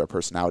figure out their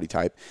personality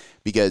type,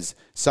 because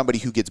somebody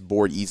who gets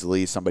bored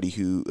easily, somebody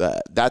who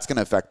that's going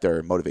to affect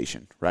their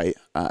motivation, right?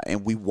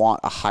 And we want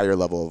a higher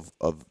level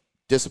of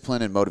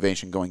discipline and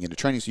motivation going into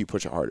training, so you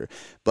push it harder.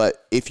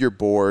 But if you're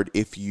bored,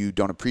 if you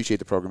don't appreciate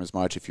the program as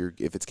much, if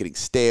it's getting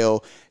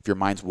stale, if your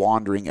mind's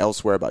wandering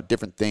elsewhere about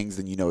different things,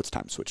 then you know it's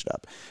time to switch it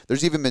up.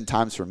 There's even been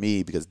times for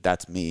me, because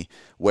that's me,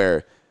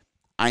 where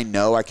I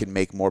know I can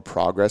make more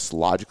progress,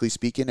 logically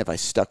speaking, if I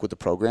stuck with the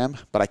program,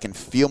 but I can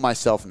feel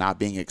myself not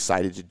being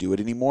excited to do it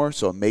anymore.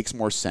 So it makes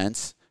more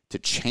sense to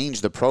change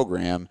the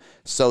program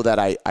so that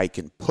I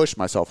can push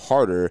myself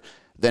harder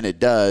than it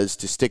does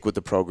to stick with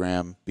the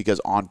program,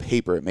 because on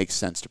paper it makes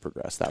sense to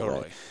progress that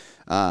way.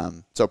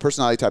 So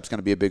personality type is going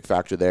to be a big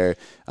factor there.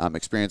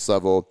 Experience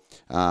level,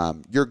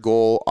 your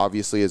goal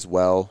obviously as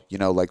well. You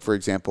know, like for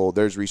example,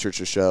 there's research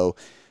to show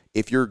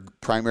if your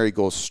primary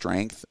goal is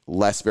strength,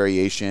 less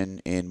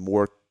variation in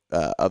more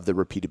of the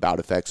repeated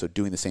bout effect, so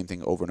doing the same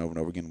thing over and over and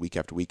over again week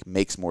after week,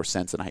 makes more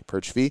sense than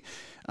hypertrophy.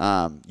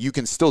 You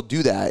can still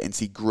do that and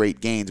see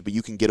great gains, but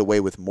you can get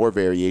away with more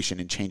variation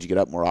and changing it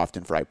up more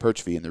often for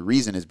hypertrophy. And the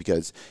reason is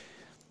because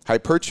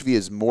hypertrophy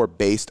is more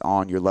based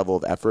on your level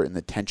of effort and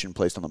the tension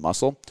placed on the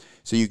muscle,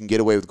 so you can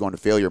get away with going to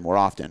failure more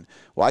often.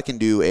 Well, I can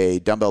do a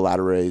dumbbell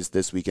lateral raise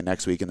this week and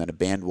next week, and then a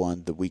band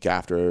one the week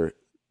after,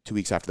 2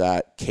 weeks after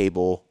that,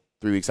 cable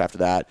 3 weeks after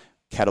that,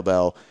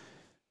 kettlebell.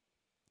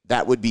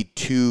 That would be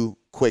too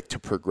quick to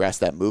progress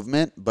that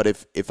movement. But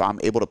if I'm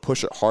able to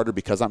push it harder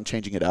because I'm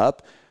changing it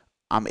up,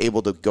 I'm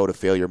able to go to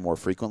failure more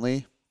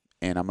frequently,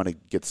 and I'm going to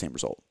get the same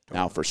result.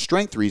 Now, for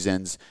strength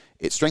reasons,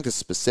 strength is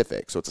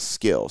specific, so it's a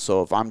skill.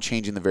 So if I'm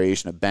changing the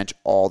variation of bench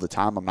all the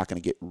time, I'm not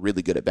going to get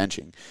really good at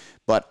benching.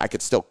 But I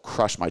could still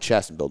crush my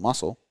chest and build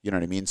muscle. You know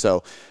what I mean?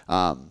 So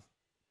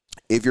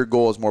if your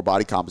goal is more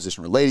body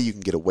composition related, you can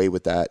get away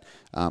with that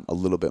a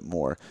little bit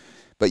more.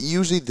 But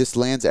usually this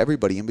lands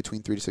everybody in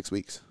between 3 to 6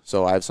 weeks.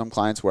 So I have some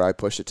clients where I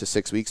push it to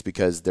 6 weeks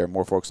because they're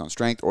more focused on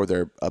strength, or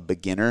they're a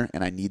beginner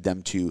and I need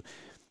them to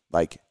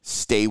like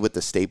stay with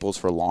the staples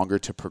for longer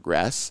to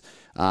progress.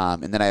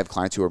 And then I have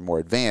clients who are more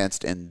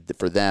advanced, and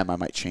for them I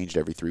might change it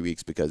every 3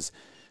 weeks because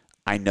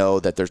I know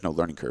that there's no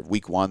learning curve.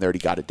 Week 1, they already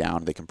got it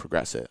down, they can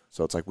progress it.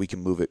 So it's like we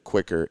can move it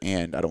quicker,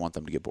 and I don't want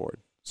them to get bored.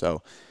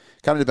 So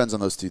kind of depends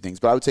on those two things.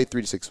 But I would say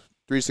 3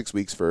 to 6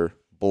 weeks for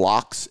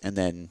blocks, and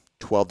then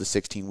 12 to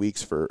 16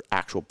 weeks for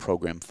actual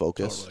program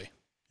focus. Totally.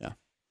 Yeah.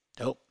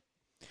 Dope.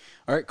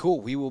 All right,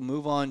 cool. We will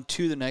move on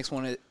to the next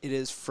one. It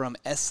is from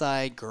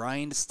SI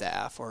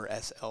Grindstaff, or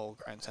SL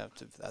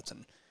Grindstaff, if that's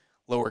in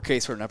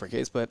lowercase or an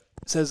uppercase. But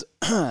it says,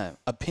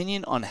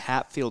 opinion on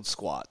Hatfield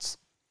squats.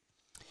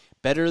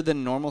 Better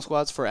than normal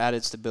squats for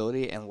added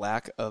stability and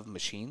lack of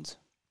machines?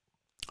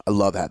 I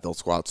love Hatfield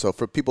squats. So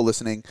for people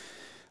listening,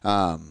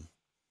 I'll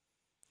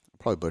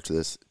probably butcher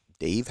this.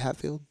 Dave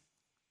Hatfield,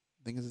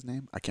 I think is his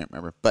name. I can't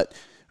remember, but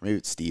maybe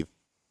it's Steve,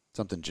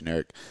 something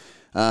generic.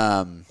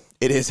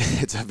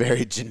 It's a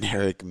very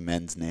generic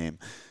men's name.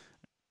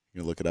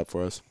 You look it up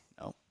for us?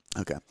 No.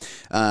 Okay.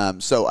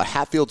 So a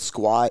Hatfield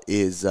squat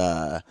is,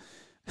 can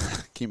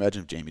you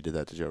imagine if Jamie did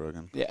that to Joe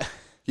Rogan? Yeah.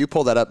 You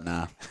pull that up?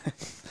 Nah.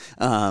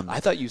 I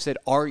thought you said,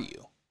 are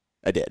you?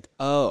 I did.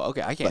 Oh,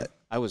 okay. I can't. But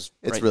I was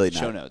it's writing really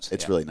show not, notes.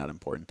 It's really not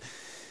important.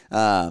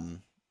 The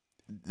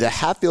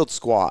Hatfield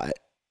squat,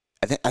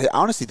 I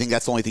honestly think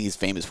that's the only thing he's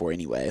famous for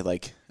anyway.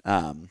 Like,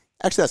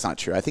 actually, that's not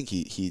true. I think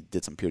he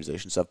did some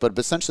periodization stuff. But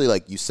essentially,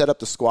 like, you set up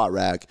the squat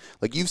rack.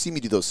 Like, you've seen me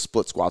do those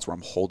split squats where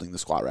I'm holding the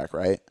squat rack,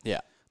 right?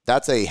 Yeah.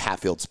 That's a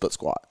Hatfield split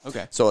squat.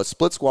 Okay. So a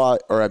split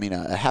squat,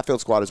 a Hatfield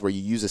squat is where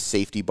you use a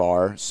safety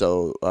bar.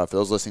 So for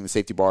those listening, the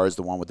safety bar is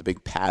the one with the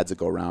big pads that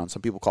go around.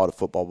 Some people call it a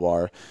football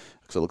bar.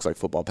 so it looks like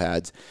football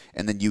pads,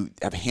 and then you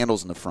have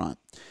handles in the front.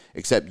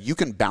 Except you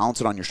can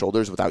balance it on your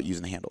shoulders without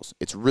using the handles.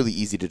 It's really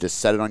easy to just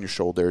set it on your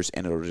shoulders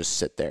and it'll just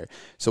sit there.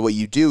 So what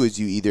you do is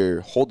you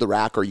either hold the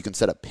rack or you can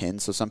set up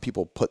pins. So some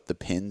people put the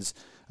pins,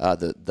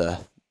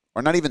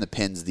 or not even the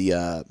pins,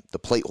 the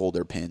plate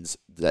holder pins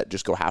that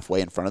just go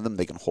halfway in front of them.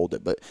 They can hold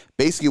it. But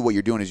basically what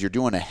you're doing is you're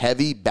doing a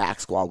heavy back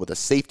squat with a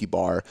safety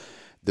bar.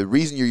 The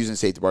reason you're using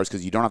safety bar is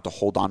because you don't have to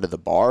hold onto the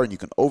bar and you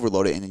can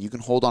overload it, and then you can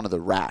hold onto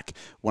the rack.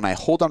 When I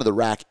hold onto the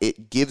rack,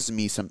 it gives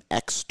me some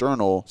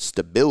external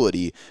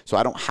stability, so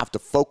I don't have to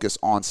focus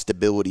on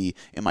stability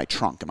in my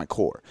trunk and my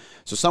core.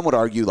 So some would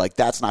argue like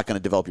that's not going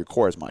to develop your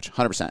core as much.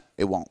 100%,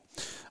 it won't,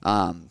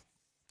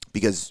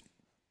 because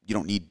you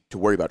don't need to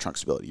worry about trunk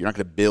stability. You're not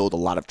going to build a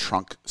lot of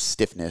trunk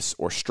stiffness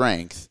or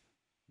strength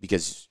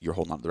because you're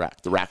holding onto the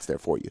rack. The rack's there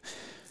for you.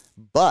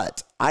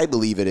 But I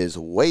believe it is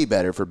way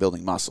better for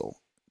building muscle,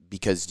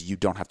 because you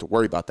don't have to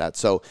worry about that.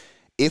 So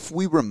if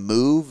we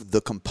remove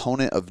the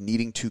component of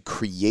needing to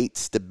create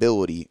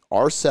stability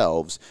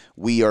ourselves,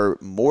 we are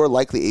more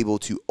likely able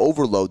to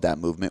overload that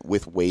movement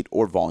with weight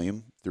or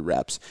volume through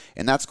reps.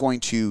 And that's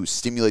going to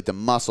stimulate the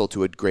muscle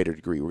to a greater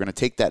degree. We're going to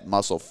take that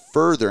muscle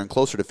further and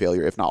closer to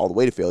failure, if not all the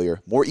way to failure,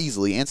 more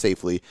easily and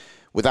safely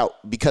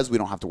because we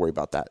don't have to worry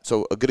about that.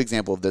 So a good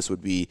example of this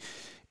would be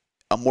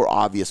a more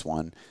obvious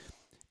one.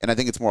 And I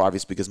think it's more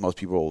obvious because most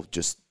people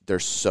they're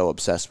so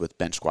obsessed with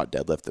bench, squat,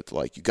 deadlift that they're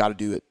like, you got to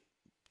do it,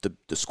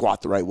 the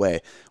squat the right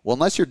way. Well,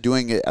 unless you're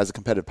doing it as a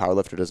competitive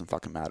powerlifter, it doesn't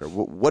fucking matter.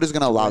 What is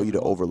going to allow you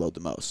to overload the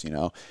most,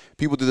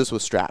 People do this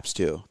with straps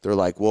too. They're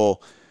like,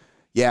 well,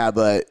 yeah,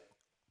 but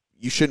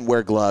you shouldn't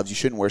wear gloves. You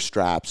shouldn't wear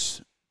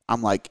straps.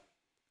 I'm like,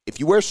 if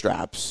you wear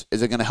straps,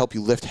 is it going to help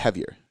you lift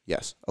heavier?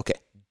 Yes. Okay.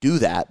 Do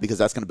that because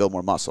that's going to build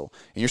more muscle,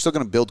 and you're still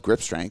going to build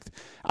grip strength.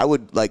 I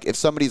would if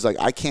somebody's like,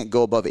 I can't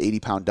go above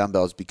 80-pound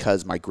dumbbells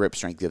because my grip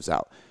strength gives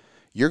out.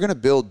 You're going to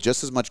build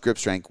just as much grip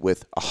strength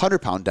with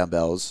 100-pound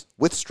dumbbells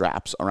with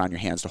straps around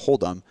your hands to hold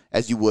them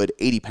as you would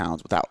 80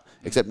 pounds without.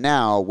 Except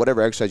now,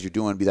 whatever exercise you're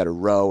doing, be that a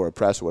row or a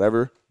press or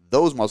whatever,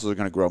 those muscles are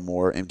going to grow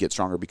more and get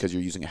stronger because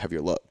you're using a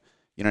heavier load.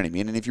 You know what I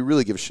mean? And if you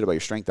really give a shit about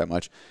your strength that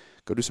much,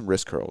 go do some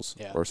wrist curls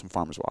or some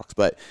farmer's walks.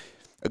 But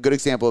a good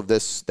example of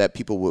this that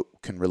people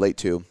can relate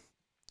to,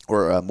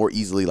 or more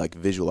easily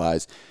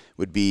visualize,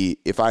 would be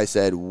if I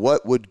said,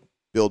 what would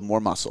build more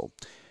muscle?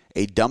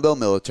 A dumbbell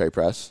military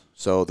press,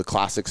 so the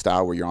classic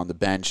style where you're on the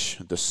bench,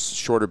 the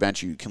shorter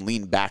bench, you can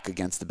lean back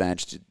against the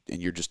bench and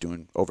you're just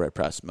doing overhead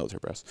press, military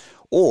press.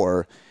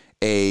 Or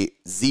a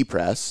Z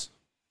press,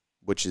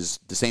 which is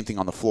the same thing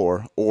on the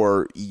floor,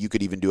 or you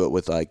could even do it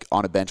with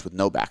on a bench with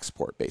no back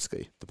support,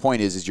 basically. The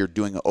point is you're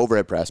doing an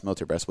overhead press,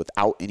 military press,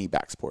 without any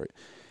back support.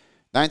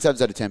 9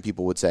 times out of 10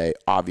 people would say,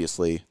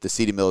 obviously, the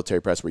seated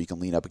military press where you can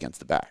lean up against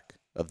the back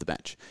of the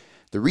bench.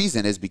 The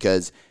reason is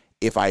because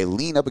if I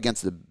lean up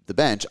against the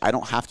bench, I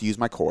don't have to use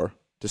my core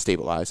to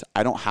stabilize.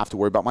 I don't have to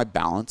worry about my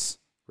balance,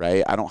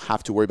 right? I don't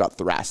have to worry about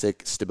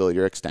thoracic stability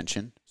or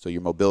extension, so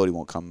your mobility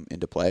won't come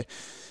into play.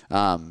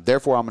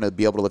 Therefore, I'm going to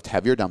be able to lift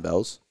heavier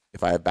dumbbells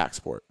if I have back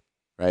support,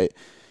 right?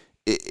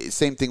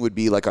 Same thing would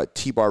be like a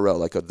T-bar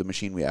row, the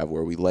machine we have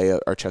where we lay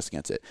our chest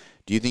against it.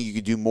 Do you think you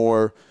could do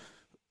more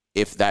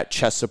if that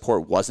chest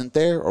support wasn't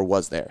there or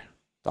was there?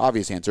 The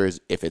obvious answer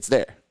is if it's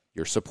there.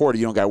 You're supported.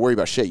 You don't got to worry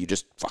about shit. You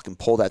just fucking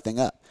pull that thing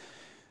up.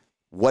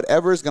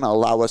 Whatever is going to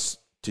allow us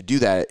to do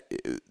that,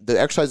 the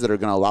exercises that are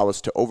going to allow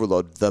us to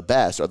overload the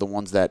best are the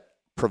ones that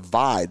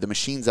provide, the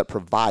machines that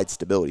provide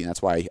stability. And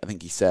that's why I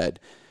think he said,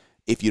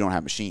 if you don't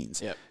have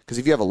machines. Because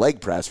if you have a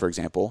leg press, for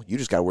example, you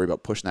just got to worry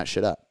about pushing that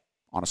shit up.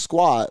 On a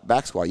squat,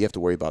 back squat, you have to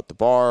worry about the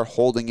bar,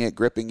 holding it,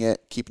 gripping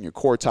it, keeping your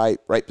core tight,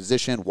 right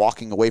position,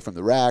 walking away from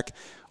the rack,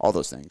 all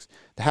those things.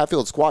 The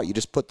Hatfield squat, you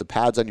just put the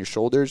pads on your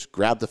shoulders,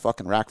 grab the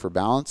fucking rack for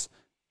balance,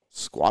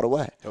 squat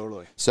away.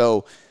 Totally.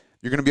 So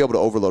you're going to be able to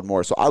overload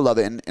more. So I love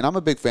it. And I'm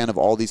a big fan of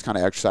all these kind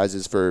of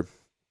exercises for,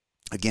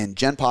 again,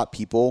 Gen Pop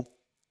people,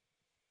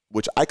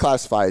 which I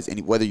classify as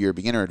whether you're a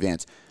beginner or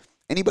advanced.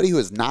 Anybody who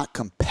is not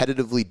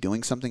competitively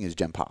doing something is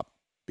Gen Pop,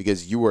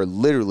 because you are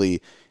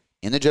literally,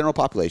 in the general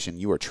population,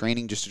 you are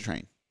training just to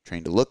train.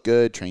 Train to look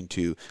good, train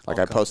to,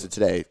 I posted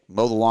today,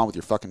 mow the lawn with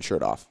your fucking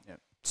shirt off. Yep.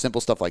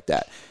 Simple stuff like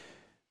that.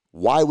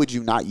 Why would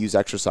you not use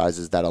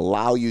exercises that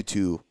allow you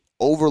to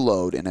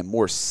overload in a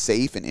more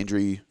safe and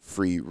injury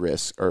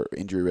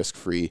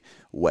risk-free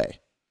way?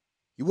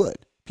 You would.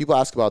 People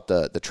ask about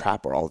the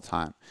trap bar all the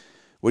time.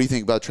 What do you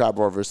think about trap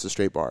bar versus the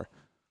straight bar?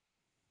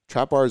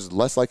 Trap bar is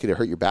less likely to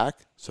hurt your back,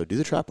 so do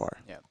the trap bar.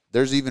 Yeah.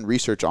 There's even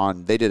research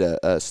they did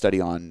a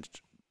study on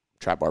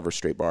trap bar versus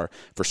straight bar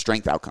for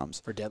strength outcomes.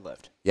 For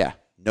deadlift. Yeah,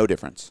 no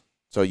difference.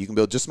 So you can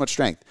build just as much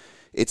strength.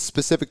 It's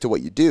specific to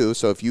what you do,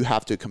 so if you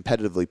have to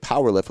competitively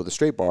power lift with a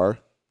straight bar,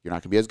 you're not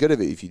going to be as good at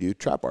it if you do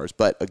trap bars.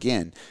 But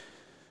again,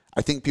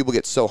 I think people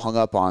get so hung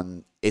up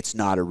on it's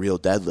not a real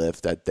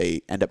deadlift that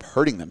they end up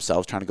hurting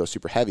themselves trying to go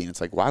super heavy. And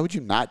it's like, why would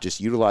you not just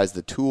utilize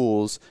the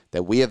tools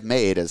that we have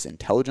made as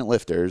intelligent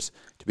lifters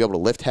to be able to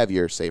lift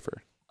heavier,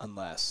 safer?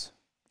 Unless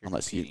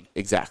you,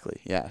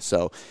 exactly. Yeah.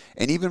 So,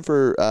 and even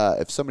for,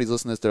 if somebody's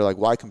listening to this, they're like,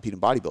 why compete in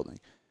bodybuilding?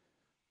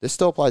 this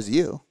still applies to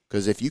you,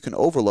 because if you can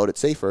overload it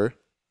safer,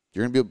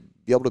 you're going to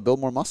be able to build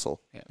more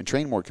muscle and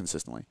train more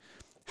consistently.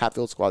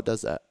 Hatfield squat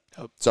does that.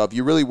 So if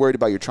you're really worried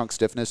about your trunk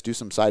stiffness, do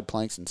some side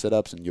planks and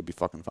sit-ups, and you'll be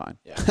fucking fine.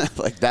 Yeah.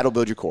 Like, that'll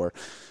build your core.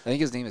 I think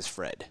his name is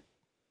Fred.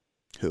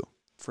 Who?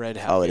 Fred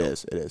Hatfield. Oh, it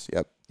is. It is.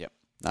 Yep.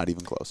 Not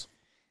even close.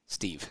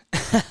 Steve.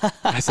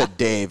 I said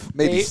Dave.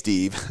 Maybe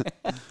Steve.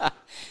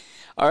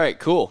 All right,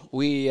 cool.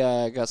 We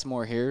got some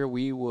more here.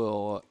 We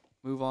will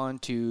move on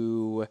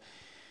to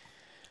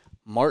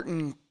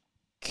Martin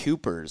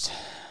Coopers.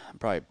 I'm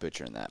probably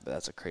butchering that, but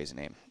that's a crazy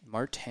name.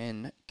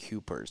 Martin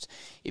Coopers.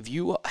 If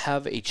you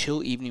have a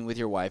chill evening with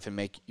your wife and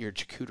make your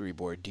charcuterie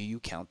board, do you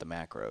count the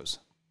macros?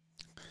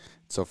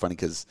 It's so funny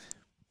because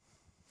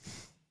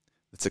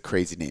it's a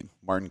crazy name.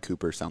 Martin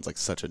Cooper sounds like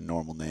such a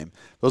normal name.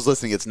 Those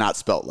listening, it's not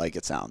spelt like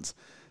it sounds.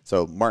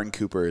 So Martin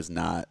Cooper is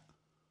not,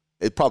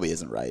 it probably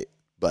isn't right,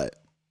 but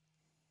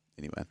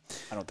anyway.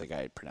 I don't think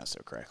I pronounced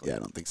it correctly. Yeah, I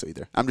don't think so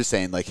either. I'm just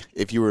saying, like,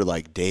 if you were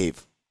like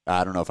Dave,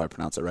 I don't know if I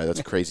pronounced it right. That's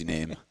a crazy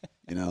name,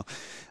 you know?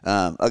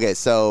 Okay,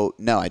 so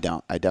no, I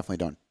don't. I definitely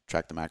don't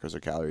track the macros or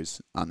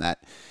calories on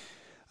that.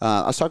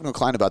 I was talking to a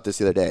client about this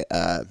the other day.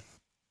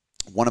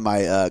 One of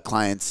my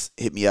clients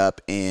hit me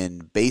up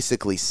and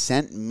basically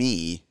sent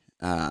me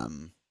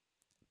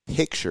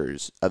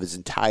pictures of his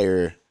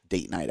entire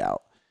date night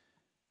out.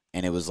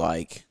 And it was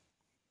like,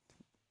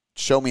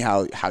 show me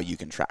how you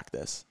can track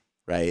this,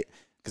 right?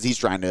 Because he's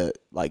trying to,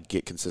 like,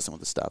 get consistent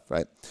with the stuff,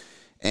 right?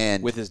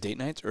 And with his date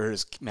nights or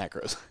his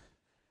macros?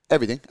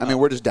 Everything. I mean,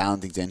 we're just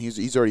dialing things in.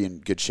 He's already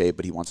in good shape,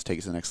 but he wants to take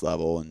it to the next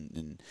level,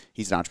 and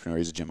he's an entrepreneur.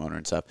 He's a gym owner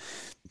and stuff.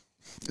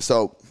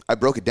 So I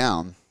broke it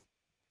down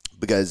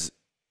because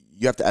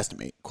you have to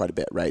estimate quite a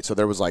bit, right? So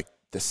there was, like,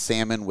 the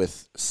salmon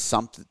with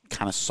some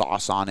kind of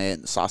sauce on it,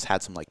 and the sauce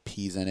had some, like,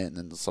 peas in it, and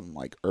then some,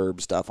 like,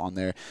 herb stuff on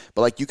there.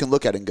 But, like, you can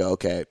look at it and go,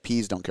 okay,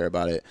 peas, don't care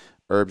about it.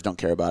 Herbs, don't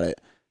care about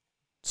it.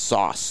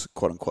 Sauce,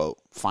 quote unquote.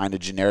 Find a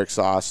generic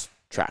sauce,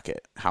 track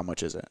it. How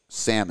much is it?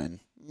 Salmon,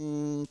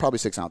 probably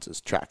 6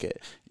 ounces, track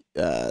it.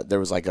 There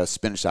was like a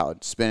spinach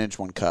salad, spinach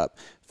 1 cup,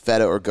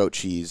 feta or goat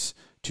cheese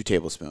 2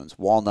 tablespoons,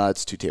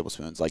 walnuts 2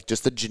 tablespoons, like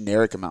just the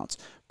generic amounts.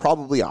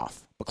 Probably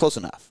off, but close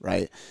enough,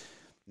 right?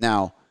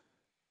 Now,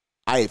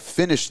 I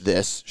finished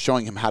this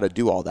showing him how to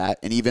do all that,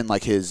 and even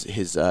like his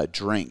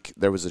drink.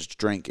 There was this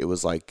drink. It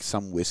was like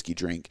some whiskey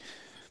drink.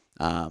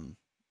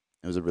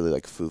 It was a really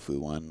like foo-foo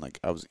one. Like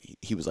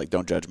he was like,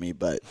 "Don't judge me,"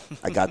 but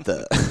I got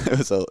the.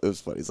 it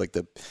was funny. It's like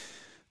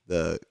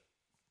the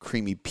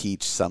creamy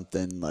peach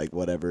something, like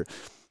whatever.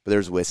 But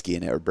there's whiskey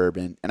in it or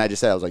bourbon, and I just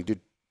said, I was like, "Dude,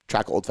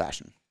 track old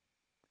fashioned,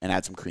 and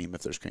add some cream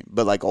if there's cream."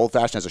 But like old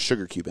fashioned has a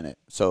sugar cube in it,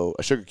 so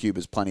a sugar cube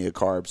is plenty of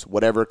carbs.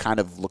 Whatever kind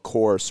of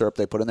liqueur or syrup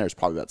they put in there is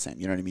probably about the same.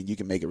 You know what I mean? You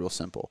can make it real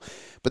simple,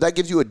 but that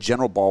gives you a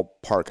general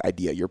ballpark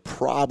idea. You're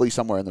probably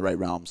somewhere in the right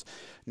realms.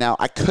 Now,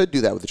 I could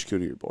do that with the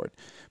charcuterie board,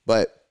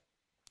 but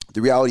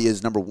the reality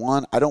is, number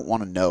one, I don't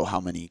want to know how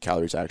many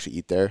calories I actually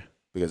eat there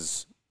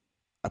because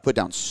I put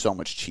down so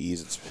much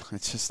cheese.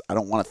 It's just, I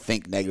don't want to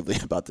think negatively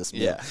about this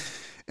meal. Yeah.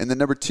 And then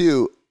number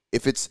two,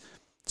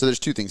 so there's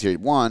 2 things here.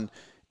 One,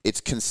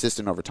 it's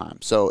consistent over time.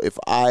 So if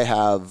I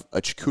have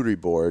a charcuterie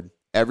board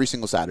every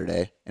single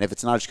Saturday, and if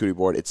it's not a charcuterie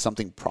board, it's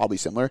something probably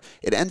similar,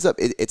 it ends up,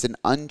 it's an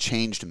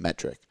unchanged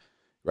metric,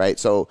 right?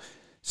 So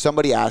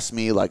somebody asked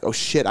me like, oh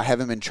shit, I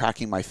haven't been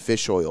tracking my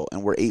fish oil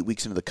and we're 8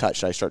 weeks into the cut.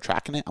 Should I start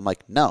tracking it? I'm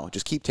like, no,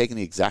 just keep taking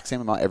the exact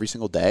same amount every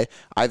single day.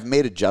 I've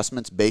made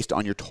adjustments based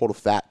on your total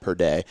fat per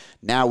day.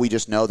 Now we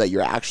just know that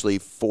you're actually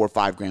 4 or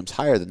 5 grams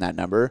higher than that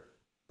number,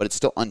 but it's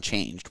still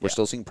unchanged. We're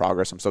still seeing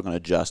progress. I'm still going to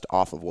adjust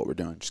off of what we're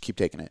doing. Just keep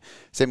taking it.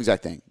 Same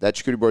exact thing. That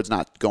charcuterie board's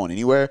not going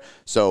anywhere.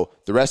 So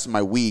the rest of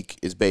my week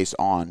is based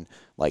on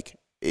like,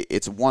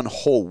 it's one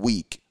whole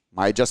week.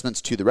 My adjustments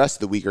to the rest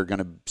of the week are going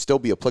to still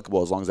be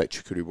applicable as long as that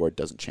charcuterie board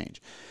doesn't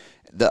change.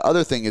 The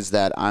other thing is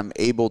that I'm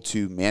able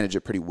to manage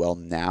it pretty well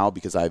now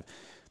because I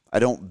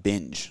don't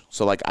binge.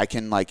 So like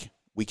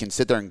we can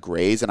sit there and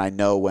graze, and I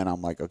know when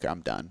I'm like, okay,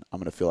 I'm done. I'm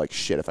going to feel like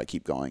shit if I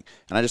keep going.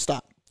 And I just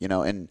stop, you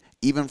know. And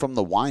even from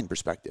the wine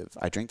perspective,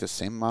 I drink the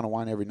same amount of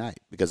wine every night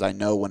because I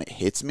know when it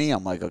hits me,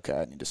 I'm like, okay,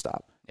 I need to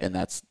stop. And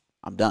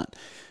I'm done.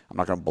 I'm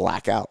not going to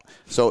black out.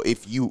 So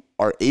if you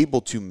are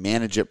able to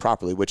manage it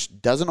properly, which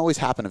doesn't always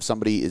happen if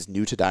somebody is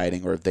new to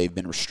dieting or if they've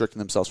been restricting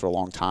themselves for a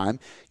long time,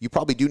 you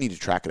probably do need to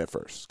track it at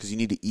first because you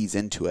need to ease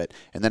into it.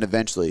 And then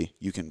eventually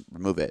you can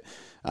remove it.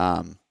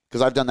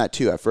 Because I've done that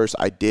too. At first,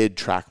 I did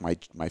track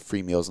my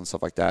free meals and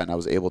stuff like that, and I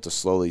was able to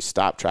slowly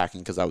stop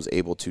tracking because I was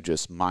able to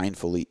just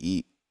mindfully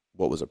eat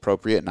what was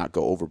appropriate, not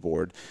go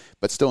overboard,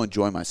 but still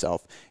enjoy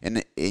myself.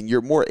 And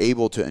you're more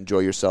able to enjoy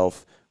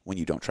yourself when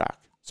you don't track.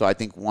 So I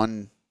think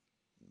one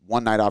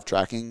night off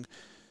tracking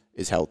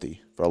is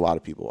healthy for a lot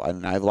of people. I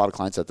mean, I have a lot of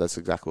clients that's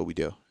exactly what we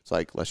do. It's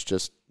like, let's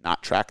just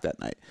not track that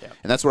night. Yeah.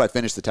 And that's what I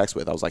finished the text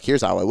with. I was like,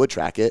 here's how I would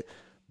track it,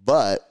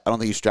 but I don't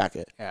think you should track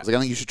it. Yeah. I was like, I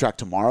think you should track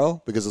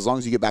tomorrow because as long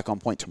as you get back on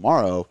point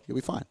tomorrow, you'll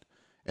be fine.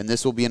 And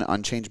this will be an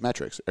unchanged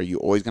metrics. Are you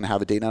always going to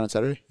have a date night on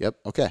Saturday? Yep.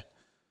 Okay.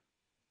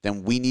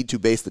 Then we need to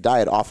base the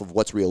diet off of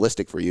what's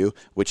realistic for you,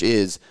 which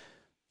is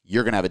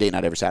you're going to have a date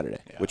night every Saturday,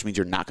 which means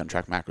you're not going to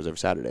track macros every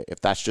Saturday.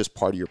 If that's just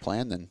part of your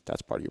plan, then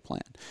that's part of your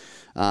plan.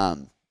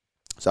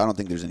 So I don't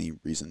think there's any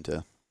reason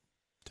to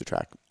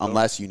track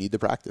unless you need the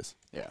practice.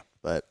 Yeah.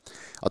 But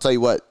I'll tell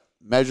you what,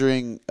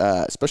 measuring,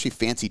 especially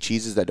fancy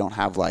cheeses that don't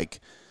have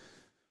like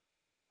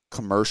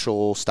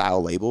commercial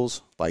style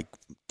labels, like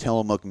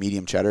Tillamook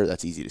medium cheddar,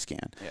 that's easy to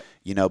scan.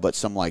 Yeah. But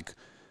some like,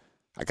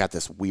 I got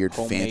this weird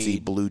fancy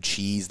blue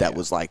cheese that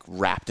was like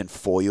wrapped in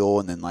foil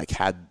and then like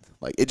had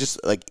like, it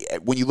just like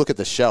when you look at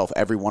the shelf,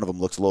 every one of them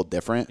looks a little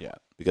different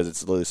because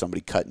it's literally somebody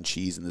cutting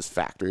cheese in this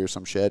factory or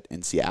some shit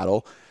in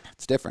Seattle.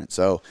 It's different.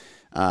 So,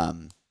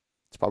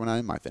 it's probably not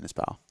in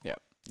MyFitnessPal. Yeah.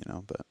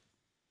 But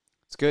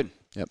it's good.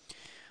 Yep.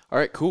 All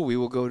right, cool. We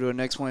will go to the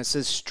next one. It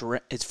says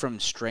it's from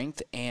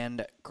Strength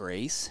and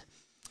Grace.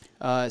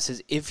 It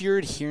says, if your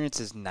adherence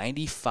is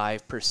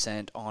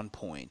 95% on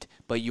point,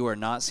 but you are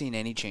not seeing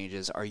any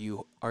changes, are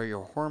your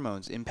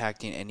hormones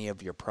impacting any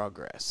of your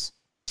progress?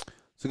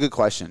 It's a good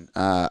question.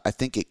 I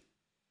think it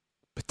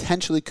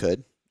potentially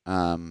could.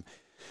 I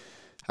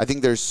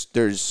think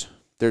there's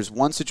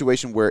one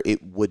situation where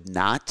it would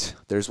not.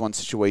 There's one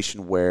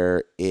situation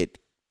where it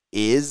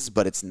is,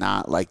 but it's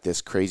not like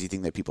this crazy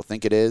thing that people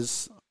think it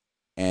is.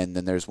 And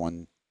then there's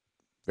one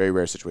very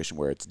rare situation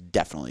where it's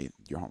definitely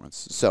your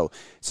hormones. So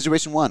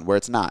situation one, where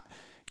it's not.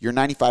 You're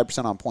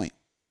 95% on point.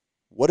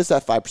 What does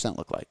that 5%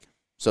 look like?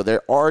 So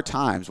there are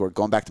times where,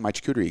 going back to my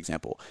charcuterie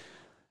example,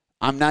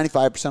 I'm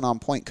 95% on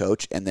point,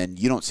 coach, and then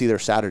you don't see their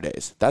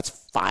Saturdays.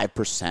 That's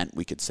 5%,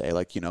 we could say.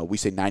 Like, we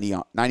say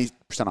 90%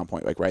 on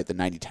point, like, right, the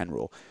 90-10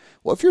 rule.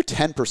 Well, if your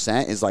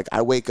 10% is like,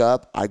 I wake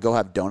up, I go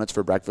have donuts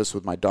for breakfast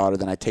with my daughter,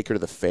 then I take her to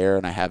the fair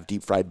and I have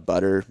deep fried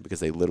butter because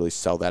they literally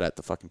sell that at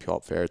the fucking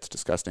Puyallup Fair. It's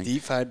disgusting.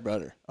 Deep fried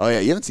butter. Oh, yeah.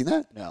 You haven't seen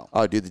that? No.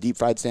 Oh, dude, the deep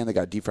fried stand, they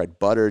got deep fried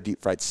butter,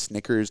 deep fried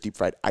Snickers, deep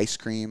fried ice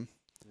cream.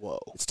 Whoa.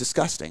 It's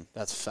disgusting.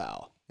 That's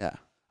foul. Yeah.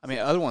 I mean,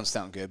 other ones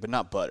sound good, but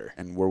not butter.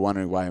 And we're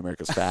wondering why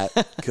America's fat.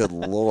 Good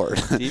Lord.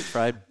 Deep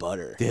fried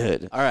butter.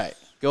 Dude. All right.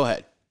 Go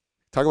ahead.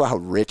 Talk about how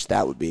rich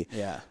that would be.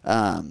 Yeah.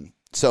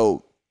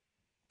 So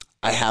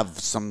I have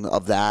some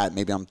of that.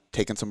 Maybe I'm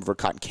taking some of her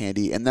cotton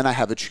candy. And then I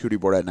have a charcuterie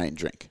board at night and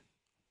drink.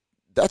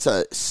 That's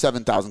a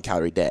 7,000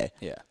 calorie day.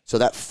 Yeah. So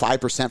that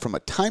 5% from a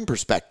time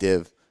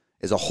perspective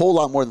is a whole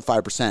lot more than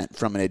 5%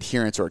 from an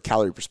adherence or a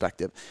calorie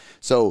perspective.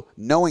 So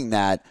knowing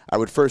that, I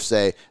would first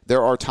say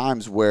there are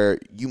times where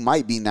you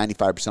might be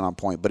 95% on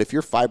point, but if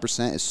your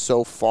 5% is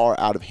so far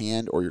out of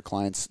hand, or your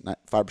client's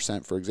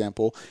 5%, for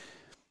example,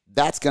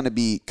 that's going to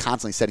be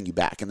constantly setting you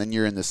back. And then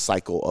you're in this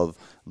cycle of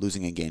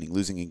losing and gaining,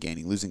 losing and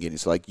gaining, losing and gaining.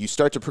 So like you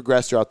start to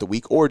progress throughout the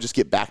week, or just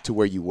get back to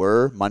where you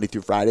were Monday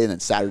through Friday, and then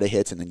Saturday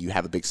hits and then you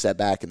have a big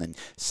setback, and then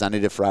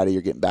Sunday to Friday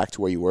you're getting back to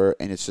where you were.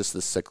 And it's just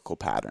this cyclical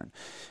pattern.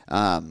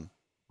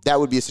 That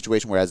would be a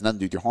situation where it has nothing to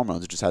do with your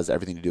hormones. It just has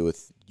everything to do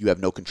with you have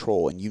no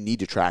control, and you need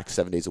to track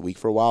 7 days a week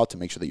for a while to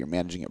make sure that you're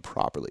managing it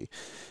properly.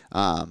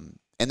 And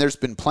there's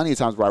been plenty of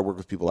times where I work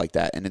with people like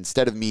that. And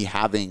instead of me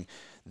having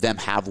them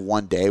have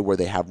one day where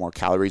they have more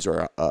calories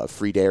or a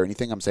free day or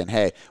anything, I'm saying,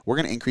 hey, we're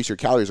going to increase your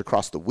calories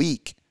across the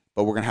week,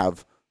 but we're going to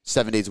have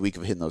 7 days a week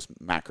of hitting those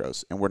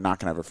macros, and we're not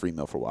going to have a free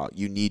meal for a while.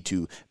 You need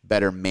to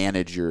better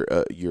manage your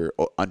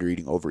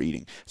undereating,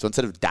 overeating. So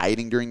instead of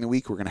dieting during the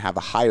week, we're going to have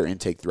a higher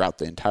intake throughout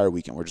the entire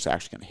week, and we're just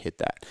actually going to hit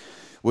that,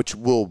 which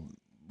will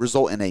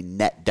result in a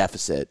net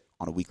deficit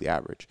on a weekly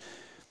average.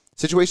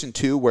 Situation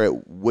two, where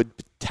it would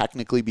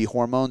technically be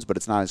hormones, but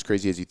it's not as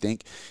crazy as you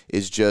think,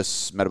 is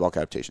just metabolic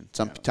adaptation.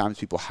 Sometimes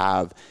people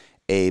have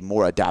a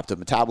more adaptive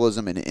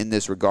metabolism, and in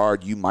this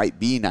regard, you might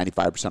be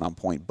 95% on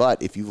point.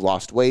 But if you've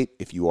lost weight,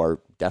 if you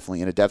are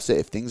definitely in a deficit,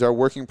 if things are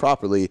working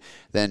properly,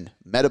 then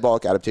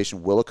metabolic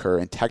adaptation will occur,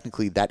 and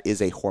technically that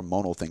is a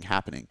hormonal thing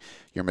happening.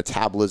 Your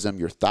metabolism,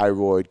 your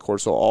thyroid,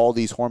 cortisol, all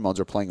these hormones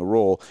are playing a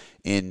role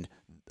in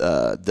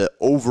the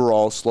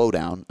overall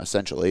slowdown,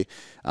 essentially,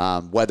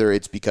 whether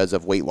it's because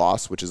of weight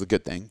loss, which is a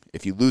good thing.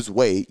 If you lose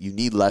weight, you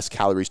need less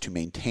calories to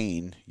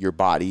maintain your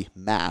body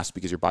mass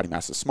because your body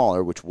mass is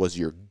smaller, which was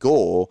your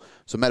goal.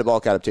 So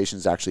metabolic adaptation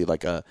is actually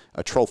like a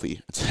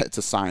trophy. It's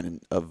a sign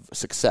of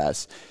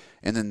success.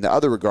 And then the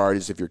other regard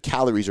is if your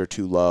calories are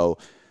too low,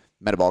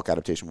 metabolic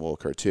adaptation will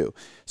occur too.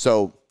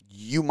 So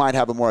you might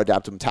have a more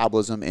adaptive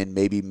metabolism, and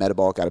maybe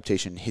metabolic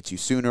adaptation hits you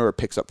sooner or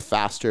picks up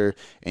faster,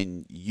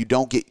 and you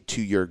don't get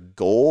to your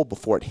goal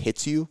before it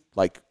hits you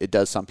like it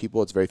does some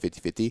people. It's very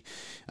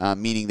 50-50,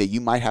 meaning that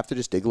you might have to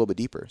just dig a little bit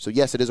deeper. So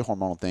yes, it is a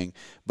hormonal thing,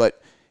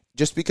 but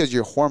just because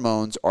your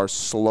hormones are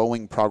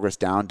slowing progress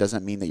down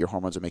doesn't mean that your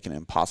hormones are making it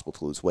impossible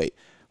to lose weight.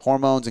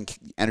 Hormones and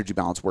energy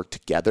balance work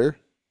together.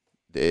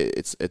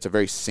 It's a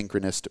very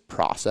synchronous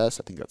process.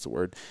 I think that's the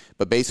word.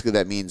 But basically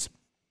that means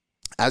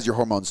as your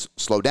hormones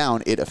slow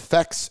down, it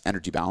affects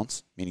energy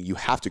balance, meaning you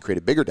have to create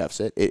a bigger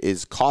deficit. It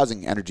is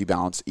causing energy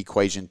balance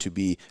equation to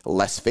be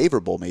less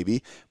favorable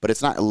maybe, but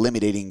it's not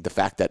eliminating the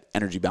fact that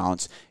energy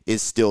balance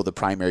is still the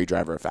primary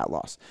driver of fat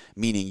loss,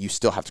 meaning you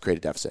still have to create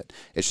a deficit.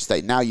 It's just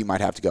that now you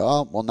might have to go,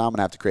 oh, well, now I'm going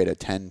to have to create a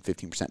 10,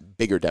 15%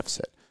 bigger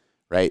deficit,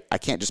 right? I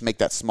can't just make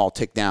that small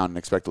tick down and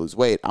expect to lose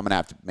weight. I'm going to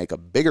have to make a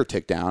bigger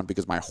tick down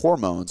because my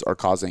hormones are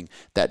causing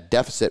that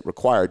deficit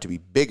required to be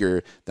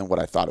bigger than what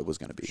I thought it was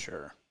going to be.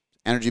 Sure.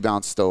 Energy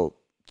balance still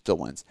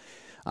wins.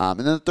 And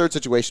then the third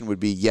situation would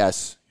be,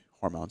 yes,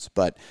 hormones,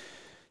 but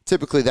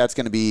typically that's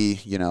going to be,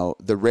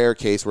 the rare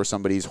case where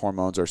somebody's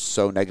hormones are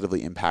so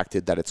negatively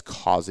impacted that it's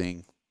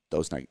causing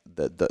those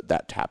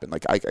that to happen.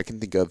 Like I can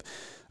think of,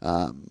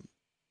 I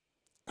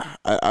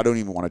don't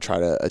even want to try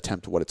to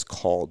attempt what it's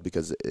called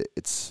because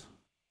it's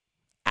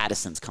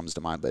Addison's comes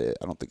to mind, but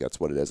I don't think that's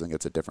what it is. I think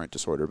it's a different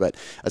disorder. But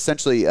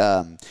essentially,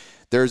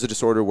 there's a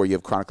disorder where you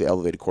have chronically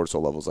elevated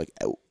cortisol levels, like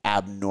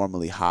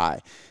abnormally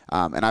high.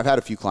 And I've had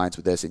a few clients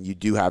with this, and you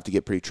do have to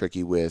get pretty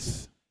tricky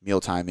with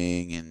meal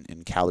timing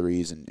and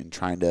calories and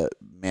trying to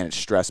manage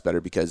stress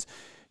better because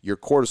your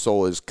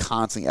cortisol is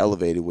constantly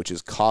elevated, which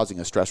is causing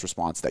a stress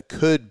response that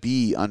could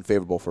be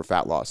unfavorable for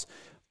fat loss.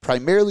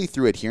 Primarily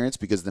through adherence,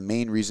 because the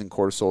main reason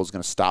cortisol is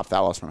going to stop fat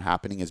loss from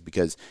happening is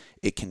because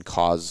it can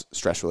cause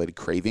stress-related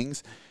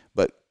cravings.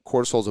 But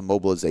cortisol is a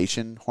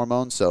mobilization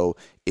hormone, so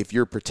if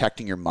you're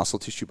protecting your muscle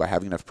tissue by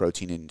having enough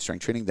protein in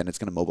strength training, then it's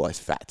going to mobilize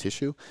fat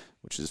tissue,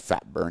 which is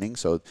fat burning.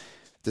 So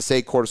to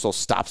say cortisol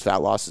stops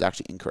fat loss is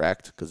actually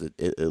incorrect because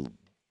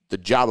the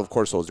job of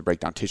cortisol is to break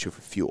down tissue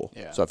for fuel.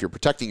 Yeah. So if you're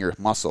protecting your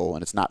muscle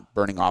and it's not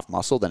burning off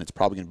muscle, then it's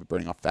probably going to be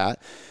burning off fat.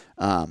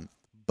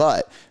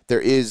 But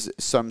there is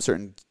some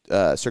certain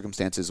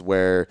circumstances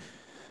where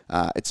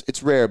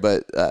it's rare,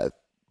 but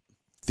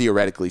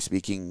theoretically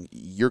speaking,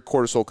 your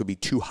cortisol could be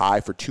too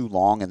high for too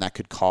long, and that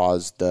could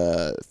cause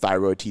the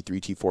thyroid T3,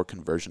 T4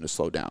 conversion to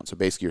slow down. So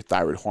basically, your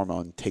thyroid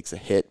hormone takes a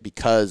hit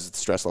because the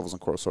stress levels in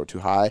cortisol are too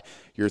high.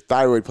 Your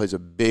thyroid plays a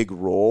big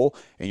role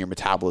in your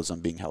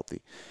metabolism being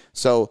healthy.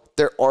 So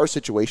there are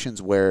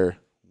situations where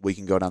we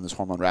can go down this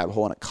hormone rabbit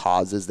hole and it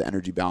causes the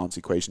energy balance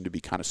equation to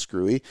be kind of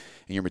screwy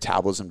and your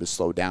metabolism to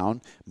slow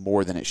down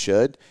more than it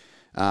should.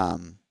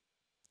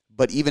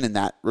 But even in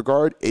that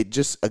regard, it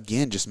just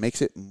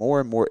makes it more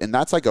and more. And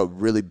that's like a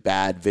really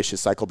bad vicious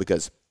cycle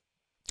because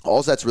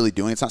all that's really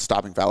doing, it's not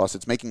stopping fat loss.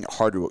 It's making it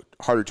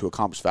harder to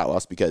accomplish fat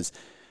loss because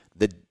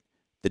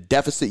the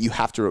deficit you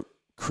have to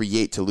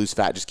create to lose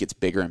fat just gets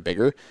bigger and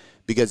bigger.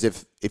 Because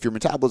if your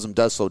metabolism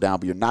does slow down,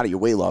 but you're not at your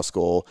weight loss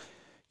goal,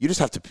 you just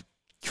have to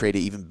create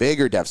an even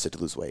bigger deficit to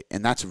lose weight.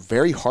 And that's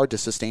very hard to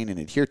sustain and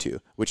adhere to,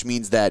 which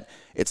means that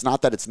it's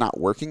not that it's not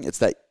working, it's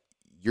that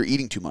you're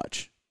eating too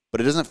much.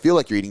 But it doesn't feel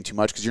like you're eating too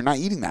much because you're not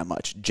eating that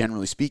much,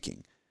 generally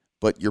speaking.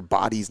 But your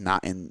body's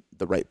not in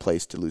the right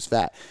place to lose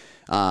fat.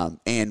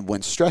 And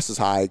when stress is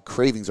high,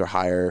 cravings are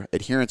higher,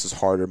 adherence is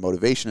harder,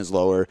 motivation is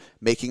lower,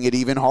 making it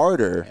even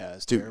harder. Yeah,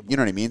 it's terrible. You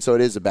know what I mean? So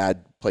it is a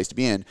bad place to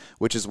be in,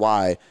 which is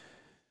why,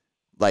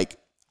 like,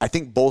 I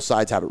think both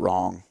sides have it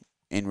wrong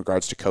in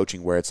regards to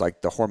coaching, where it's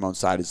like the hormone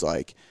side is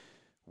like,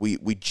 we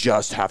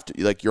just have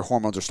to, like, your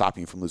hormones are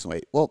stopping you from losing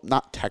weight. Well,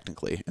 not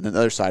technically. And then the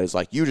other side is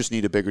like, you just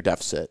need a bigger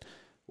deficit.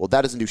 Well,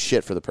 that doesn't do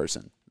shit for the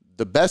person.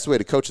 The best way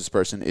to coach this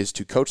person is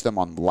to coach them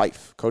on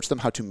life, coach them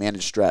how to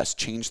manage stress,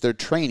 change their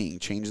training,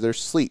 change their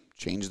sleep,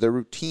 change their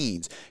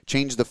routines,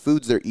 change the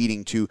foods they're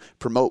eating to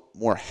promote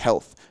more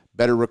health,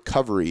 better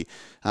recovery,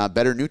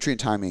 better nutrient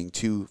timing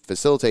to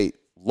facilitate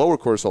lower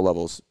cortisol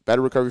levels,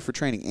 better recovery for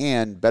training,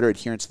 and better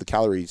adherence to the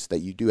calories that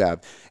you do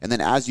have. And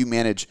then as you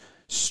manage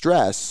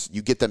stress,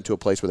 you get them to a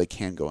place where they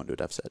can go into a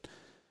deficit.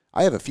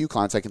 I have a few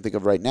clients I can think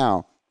of right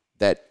now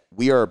that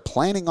we are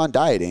planning on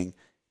dieting,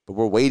 but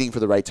we're waiting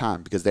for the right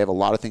time because they have a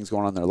lot of things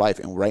going on in their life.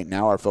 And right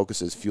now our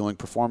focus is fueling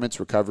performance,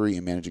 recovery,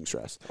 and managing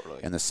stress.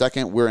 Totally. And the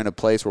second we're in a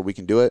place where we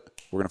can do it,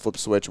 we're going to flip a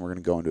switch and we're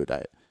going to go into a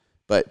diet.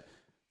 But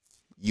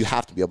you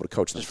have to be able to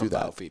coach them through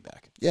that.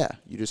 Feedback. Yeah,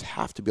 you just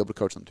have to be able to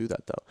coach them through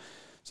that, though.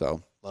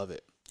 So love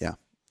it. Yeah,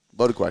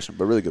 loaded question,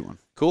 but really good one.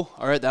 Cool.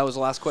 All right, that was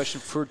the last question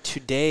for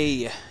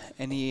today.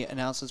 Any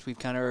announcements? We've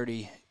kind of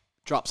already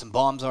dropped some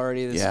bombs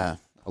already. Yeah,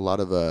 a lot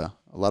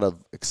of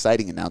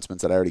exciting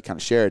announcements that I already kind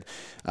of shared.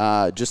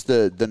 Just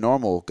the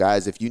normal,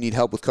 guys. If you need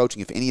help with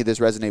coaching, if any of this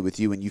resonated with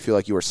you and you feel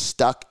like you are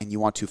stuck and you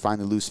want to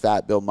finally lose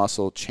fat, build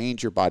muscle,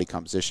 change your body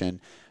composition,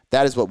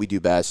 that is what we do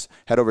best.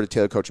 Head over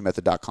to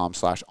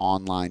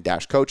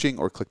taylorcoachingmethod.com/online-coaching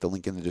or click the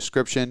link in the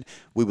description.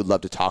 We would love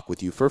to talk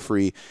with you for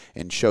free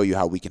and show you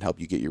how we can help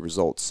you get your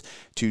results.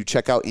 To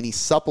check out any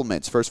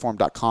supplements,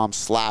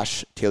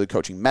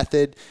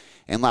 firstform.com/taylorcoachingmethod.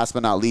 And last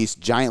but not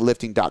least,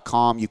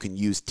 giantlifting.com. You can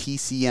use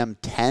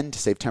TCM10 to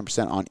save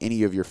 10% on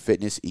any of your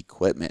fitness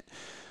equipment.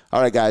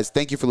 All right, guys,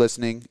 thank you for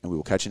listening, and we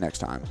will catch you next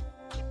time.